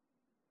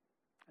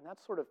 And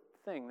that sort of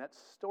thing, that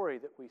story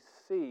that we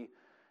see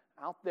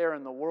out there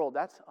in the world,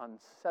 that's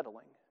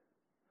unsettling.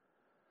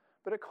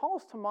 But it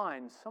calls to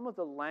mind some of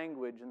the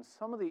language and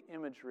some of the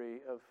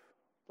imagery of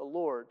the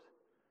Lord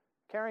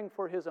caring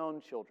for his own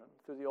children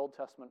through the Old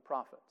Testament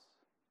prophets.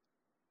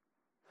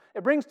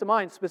 It brings to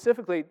mind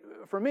specifically,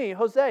 for me,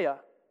 Hosea.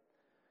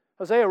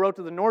 Hosea wrote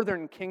to the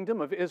northern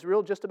kingdom of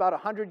Israel just about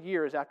 100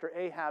 years after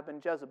Ahab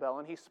and Jezebel,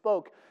 and he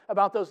spoke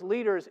about those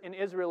leaders in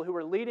Israel who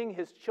were leading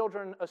his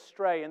children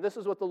astray. And this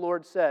is what the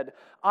Lord said: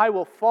 I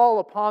will fall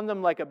upon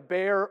them like a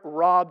bear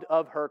robbed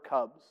of her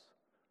cubs.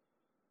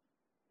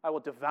 I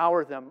will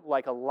devour them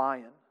like a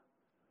lion,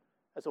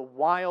 as a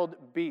wild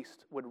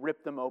beast would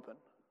rip them open.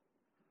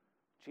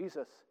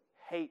 Jesus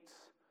hates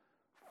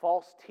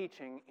false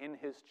teaching in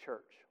his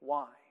church.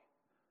 Why?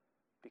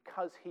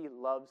 Because he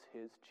loves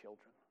his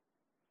children.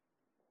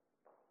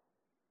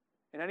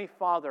 And any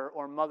father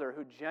or mother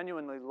who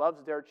genuinely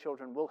loves their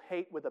children will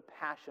hate with a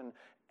passion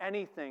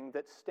anything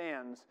that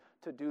stands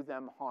to do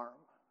them harm.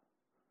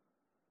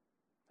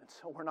 And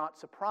so we're not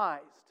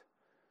surprised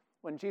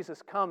when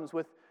Jesus comes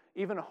with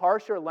even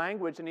harsher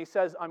language and he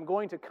says, I'm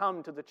going to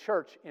come to the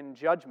church in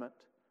judgment.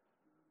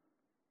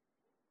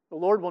 The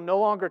Lord will no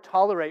longer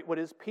tolerate what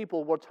his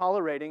people were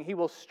tolerating. He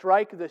will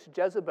strike this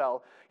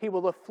Jezebel. He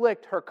will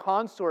afflict her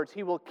consorts.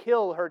 He will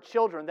kill her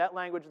children. That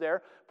language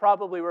there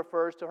probably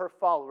refers to her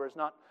followers,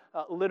 not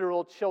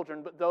literal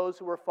children, but those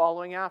who were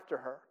following after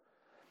her.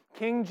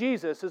 King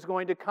Jesus is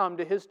going to come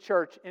to his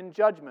church in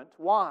judgment.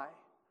 Why?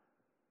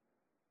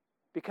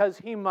 Because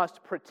he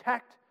must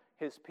protect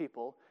his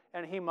people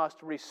and he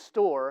must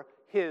restore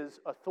his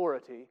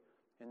authority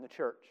in the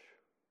church.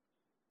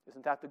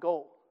 Isn't that the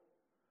goal?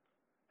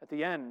 At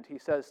the end, he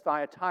says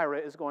Thyatira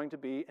is going to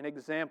be an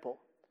example.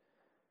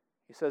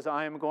 He says,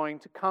 I am going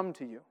to come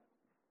to you,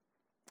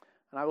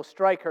 and I will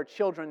strike her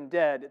children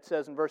dead, it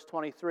says in verse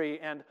 23,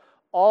 and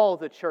all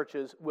the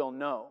churches will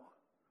know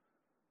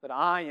that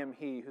I am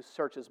he who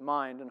searches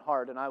mind and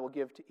heart, and I will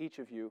give to each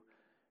of you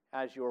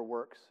as your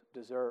works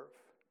deserve.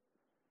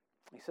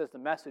 He says the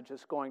message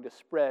is going to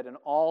spread, and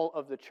all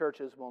of the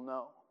churches will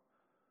know.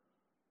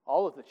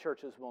 All of the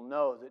churches will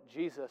know that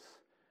Jesus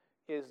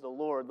is the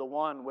Lord, the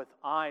one with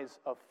eyes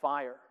of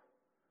fire,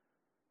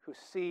 who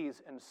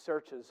sees and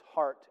searches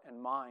heart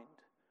and mind.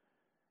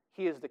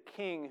 He is the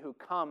King who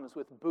comes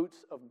with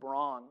boots of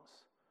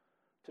bronze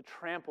to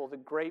trample the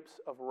grapes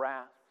of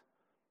wrath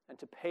and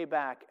to pay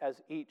back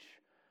as each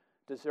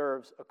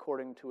deserves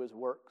according to his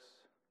works.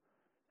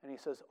 And he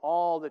says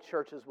all the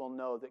churches will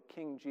know that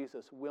King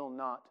Jesus will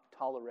not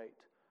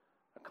tolerate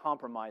a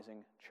compromising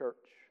church.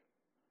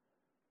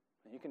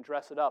 And you can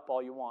dress it up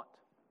all you want.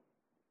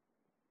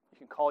 You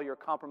can call your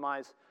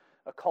compromise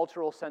a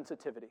cultural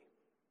sensitivity.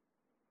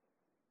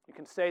 You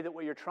can say that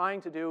what you're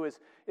trying to do is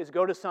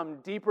go to some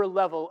deeper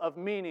level of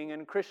meaning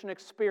and Christian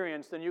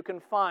experience than you can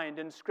find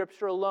in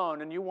Scripture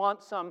alone, and you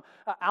want some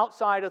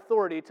outside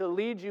authority to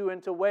lead you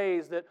into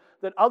ways that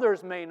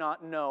others may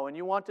not know, and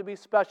you want to be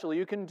special.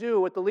 You can do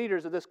what the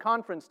leaders of this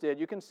conference did.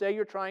 You can say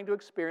you're trying to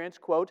experience,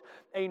 quote,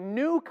 a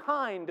new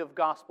kind of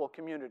gospel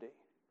community,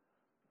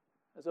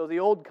 as though the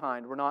old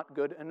kind were not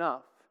good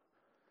enough.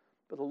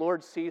 But the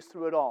Lord sees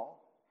through it all.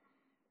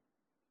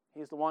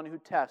 He's the one who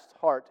tests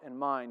heart and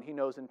mind. He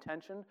knows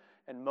intention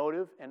and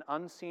motive and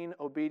unseen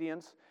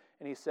obedience,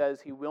 and he says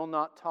he will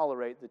not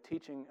tolerate the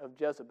teaching of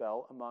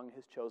Jezebel among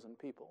his chosen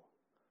people.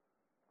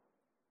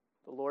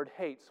 The Lord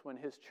hates when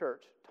his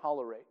church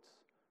tolerates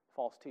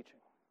false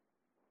teaching.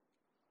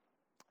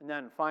 And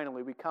then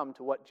finally we come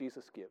to what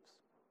Jesus gives.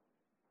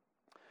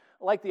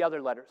 Like the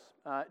other letters,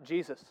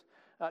 Jesus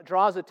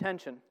draws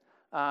attention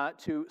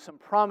to some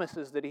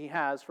promises that he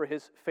has for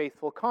his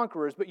faithful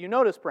conquerors. But you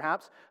notice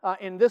perhaps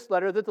in this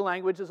letter that the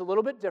language is a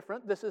little bit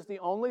different. This is the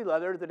only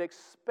letter that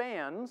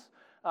expands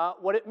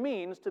what it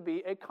means to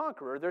be a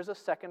conqueror. There's a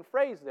second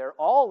phrase there.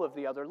 All of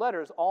the other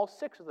letters, all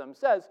 6 of them,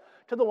 says,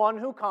 to the one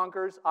who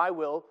conquers, I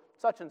will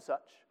such and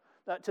such.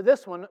 To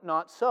this one,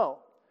 not so.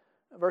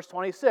 Verse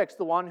 26,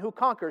 the one who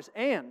conquers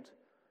and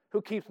who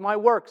keeps my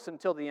works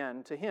until the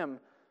end, to him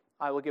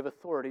I will give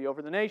authority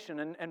over the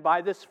nation. And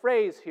by this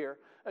phrase here,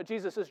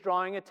 Jesus is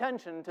drawing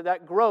attention to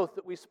that growth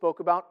that we spoke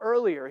about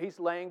earlier. He's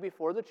laying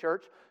before the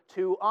church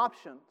 2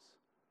 options.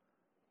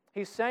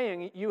 He's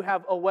saying you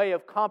have a way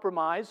of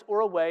compromise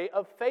or a way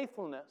of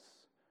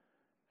faithfulness,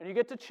 and you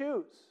get to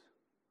choose.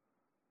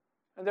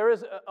 And there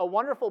is a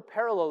wonderful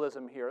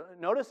parallelism here.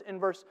 Notice in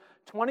verse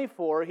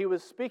 24, he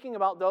was speaking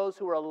about those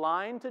who were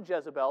aligned to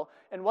Jezebel,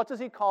 and what does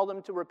he call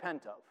them to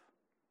repent of?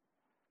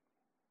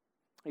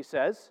 He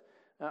says,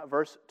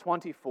 verse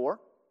 24,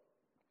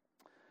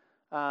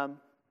 I'm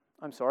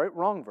sorry,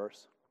 wrong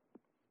verse.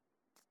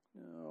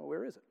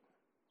 Where is it?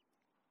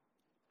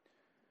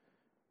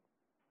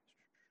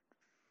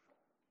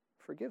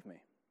 Forgive me.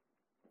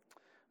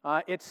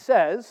 It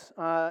says,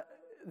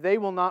 they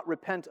will not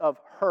repent of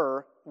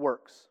her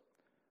works.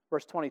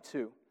 Verse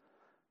 22.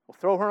 Will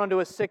throw her onto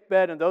a sick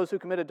bed, and those who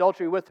commit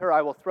adultery with her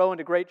I will throw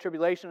into great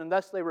tribulation, and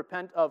thus they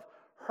repent of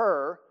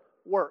her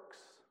works.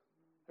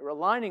 They're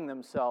aligning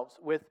themselves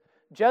with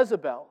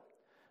Jezebel.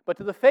 But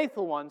to the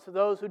faithful ones, to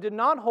those who did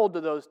not hold to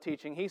those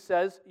teaching, he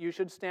says, you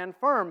should stand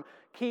firm.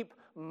 Keep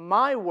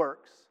my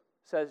works,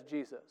 says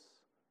Jesus.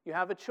 You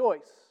have a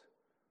choice.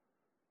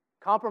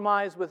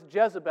 Compromise with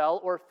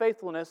Jezebel or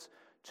faithfulness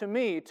to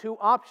me. Two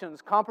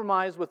options: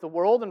 compromise with the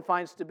world and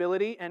find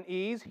stability and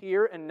ease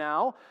here and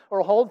now, or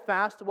hold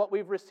fast to what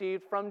we've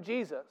received from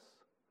Jesus.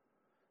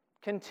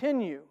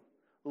 Continue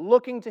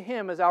looking to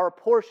Him as our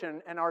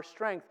portion and our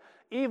strength,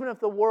 even if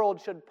the world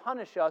should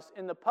punish us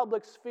in the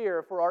public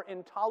sphere for our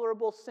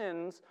intolerable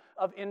sins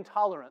of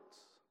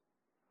intolerance.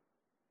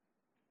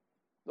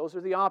 Those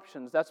are the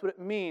options. That's what it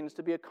means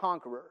to be a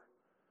conqueror.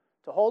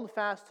 To hold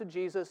fast to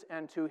Jesus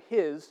and to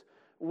His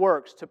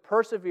works, to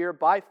persevere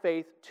by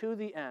faith to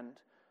the end,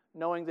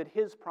 knowing that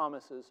His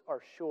promises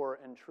are sure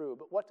and true.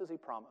 But what does He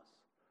promise?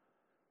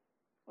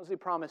 What does He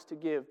promise to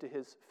give to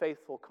His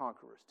faithful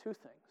conquerors? Two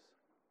things.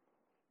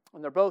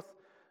 And they're both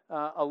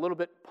a little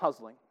bit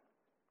puzzling.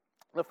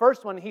 The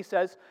first one, He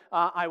says,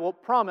 I will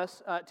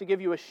promise to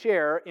give you a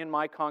share in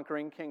my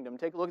conquering kingdom.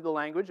 Take a look at the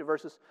language of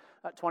verses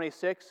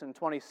 26 and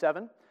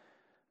 27.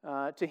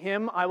 To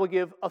Him I will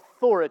give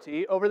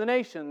authority over the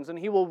nations, and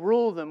He will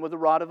rule them with a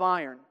rod of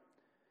iron.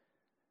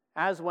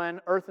 As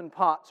when earthen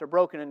pots are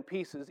broken in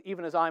pieces,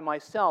 even as I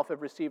myself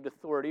have received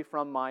authority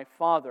from my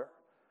Father.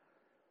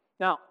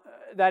 Now,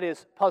 that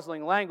is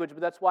puzzling language,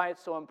 but that's why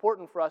it's so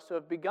important for us to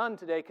have begun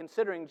today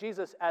considering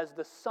Jesus as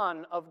the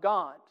Son of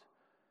God.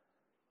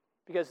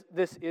 Because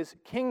this is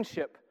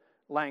kingship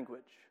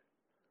language.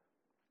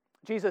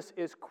 Jesus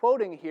is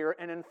quoting here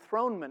an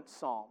enthronement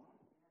psalm.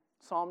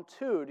 Psalm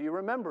 2, do you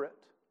remember it?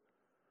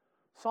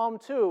 Psalm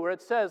 2, where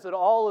it says that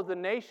all of the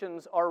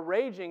nations are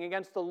raging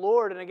against the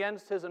Lord and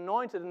against His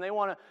anointed, and they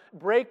want to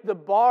break the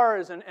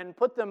bars and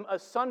put them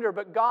asunder,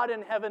 but God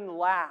in heaven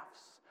laughs.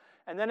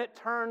 And then it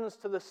turns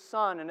to the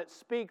Son, and it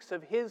speaks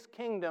of His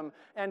kingdom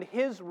and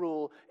His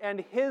rule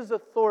and His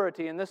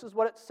authority. And this is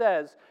what it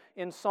says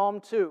in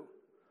Psalm 2,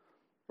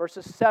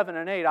 verses 7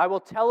 and 8. I will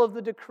tell of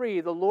the decree.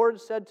 The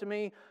Lord said to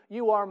me,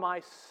 you are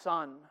my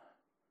Son.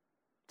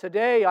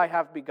 Today I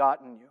have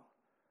begotten you.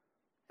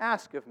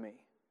 Ask of me.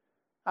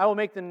 I will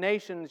make the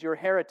nations your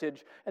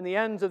heritage, and the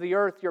ends of the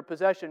earth your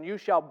possession. You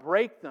shall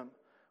break them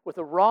with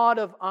a rod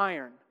of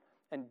iron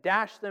and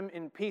dash them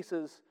in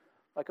pieces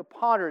like a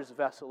potter's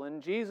vessel.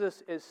 And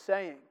Jesus is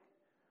saying,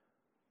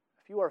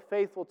 if you are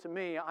faithful to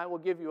me, I will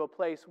give you a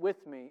place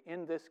with me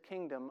in this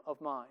kingdom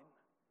of mine.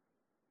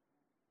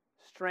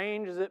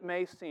 Strange as it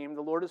may seem,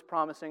 the Lord is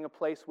promising a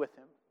place with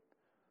Him,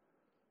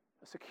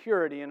 a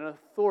security and an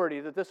authority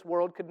that this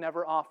world could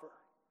never offer.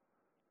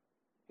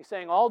 He's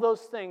saying all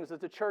those things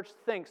that the church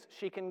thinks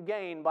she can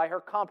gain by her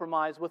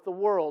compromise with the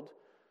world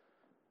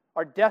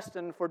are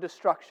destined for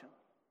destruction.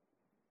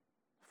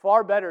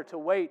 Far better to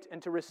wait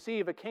and to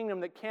receive a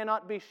kingdom that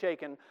cannot be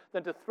shaken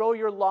than to throw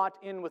your lot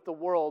in with the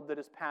world that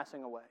is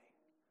passing away.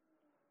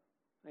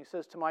 And He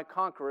says, to my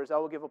conquerors, I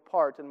will give a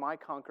part in my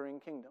conquering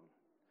kingdom.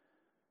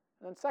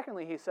 And then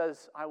secondly, He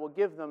says, I will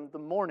give them the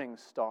morning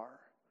star.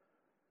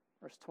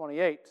 Verse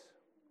 28.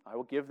 I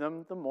will give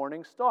them the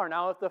morning star.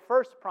 Now, if the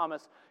first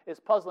promise is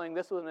puzzling,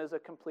 this one is a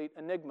complete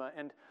enigma.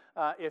 And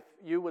if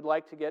you would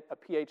like to get a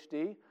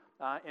PhD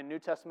in New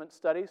Testament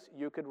studies,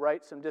 you could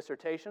write some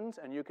dissertations,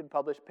 and you could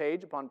publish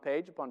page upon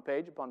page upon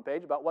page upon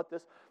page about what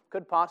this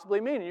could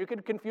possibly mean. And you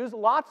could confuse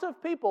lots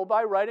of people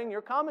by writing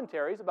your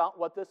commentaries about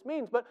what this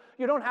means. But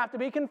you don't have to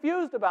be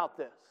confused about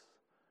this.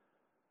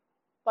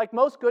 Like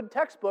most good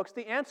textbooks,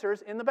 the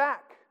answer's in the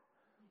back.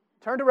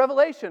 Turn to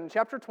Revelation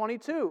chapter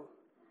 22.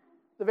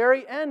 The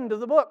very end of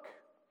the book.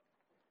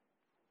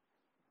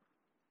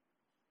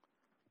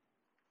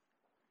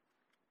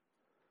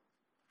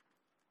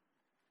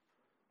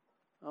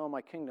 Oh,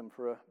 my kingdom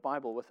for a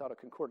Bible without a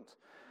concordance.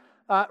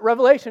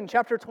 Revelation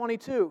chapter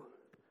 22,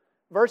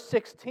 verse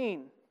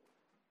 16.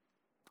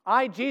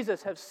 I,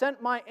 Jesus, have sent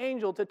my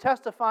angel to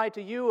testify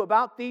to you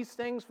about these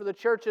things for the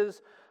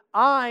churches.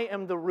 I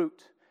am the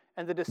root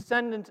and the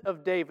descendant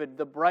of David,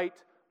 the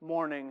bright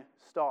morning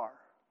star.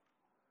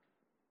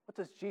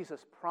 What does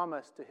Jesus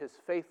promise to His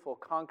faithful,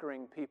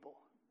 conquering people?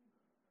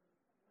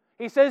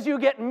 He says, you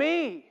get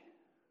me,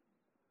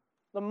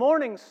 the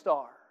morning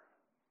star.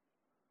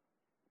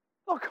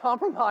 Don't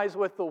compromise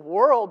with the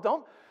world.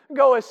 Don't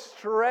go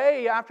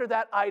astray after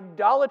that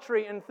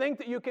idolatry and think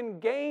that you can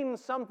gain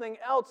something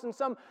else and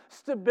some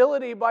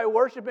stability by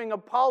worshiping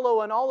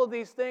Apollo and all of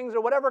these things,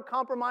 or whatever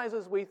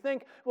compromises we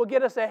think will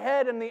get us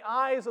ahead in the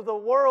eyes of the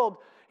world.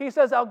 He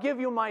says, I'll give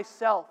you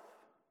myself.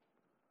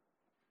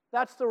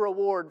 That's the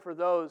reward for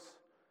those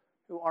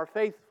who are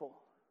faithful.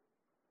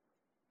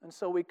 And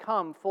so we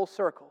come full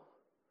circle.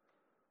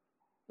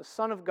 The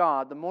Son of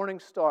God, the morning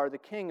star, the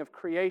King of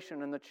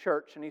creation and the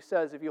church. And he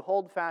says, if you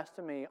hold fast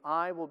to me,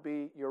 I will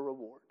be your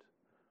reward.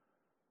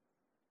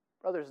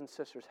 Brothers and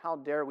sisters, how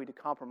dare we to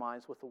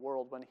compromise with the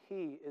world when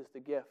he is the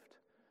gift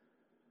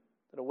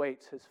that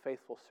awaits his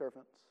faithful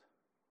servants?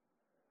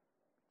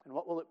 And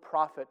what will it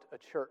profit a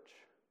church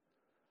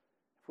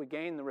if we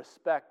gain the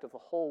respect of the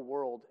whole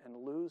world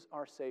and lose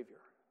our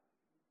Savior?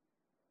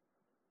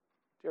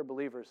 Dear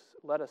believers,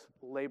 let us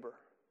labor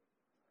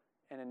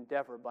and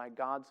endeavor by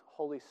God's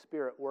Holy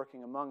Spirit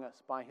working among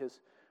us, by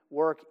his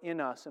work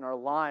in us, in our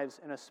lives,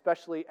 and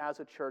especially as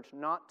a church,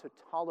 not to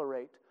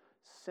tolerate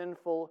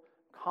sinful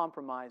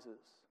compromises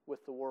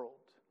with the world.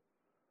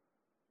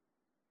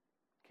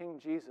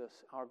 King Jesus,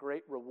 our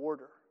great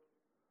rewarder,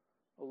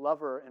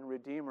 lover and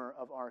redeemer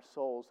of our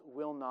souls,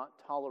 will not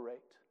tolerate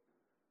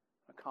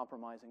a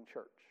compromising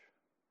church.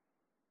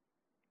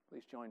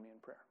 Please join me in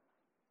prayer.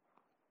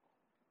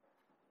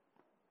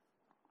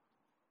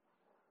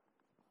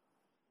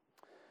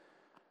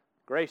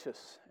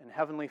 Gracious and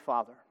heavenly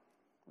Father,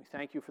 we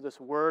thank you for this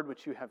word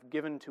which you have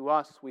given to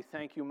us. We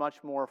thank you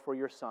much more for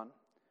your Son,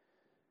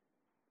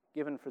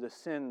 given for the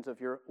sins of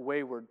your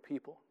wayward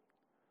people,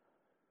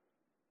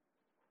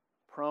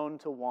 prone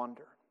to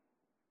wander.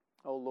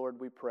 Oh Lord,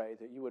 we pray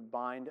that you would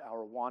bind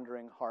our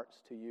wandering hearts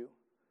to you.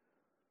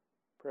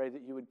 Pray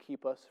that you would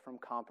keep us from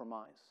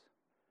compromise.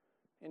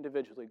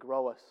 Individually,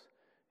 grow us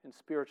in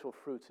spiritual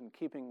fruits in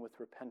keeping with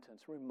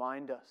repentance.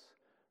 Remind us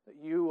that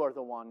you are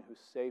the one who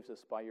saves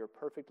us by your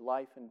perfect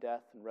life and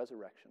death and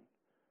resurrection.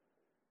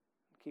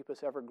 Keep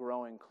us ever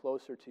growing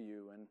closer to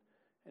you and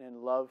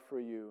in love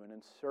for you and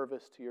in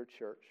service to your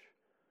church.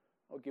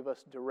 Oh, give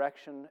us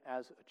direction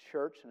as a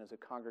church and as a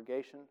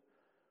congregation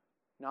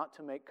not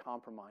to make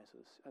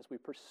compromises as we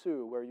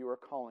pursue where you are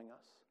calling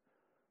us.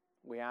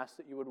 We ask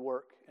that you would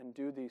work and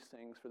do these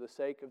things for the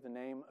sake of the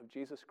name of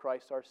Jesus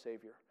Christ our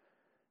Savior,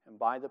 and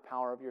by the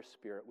power of your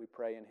Spirit we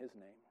pray in his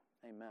name.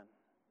 Amen.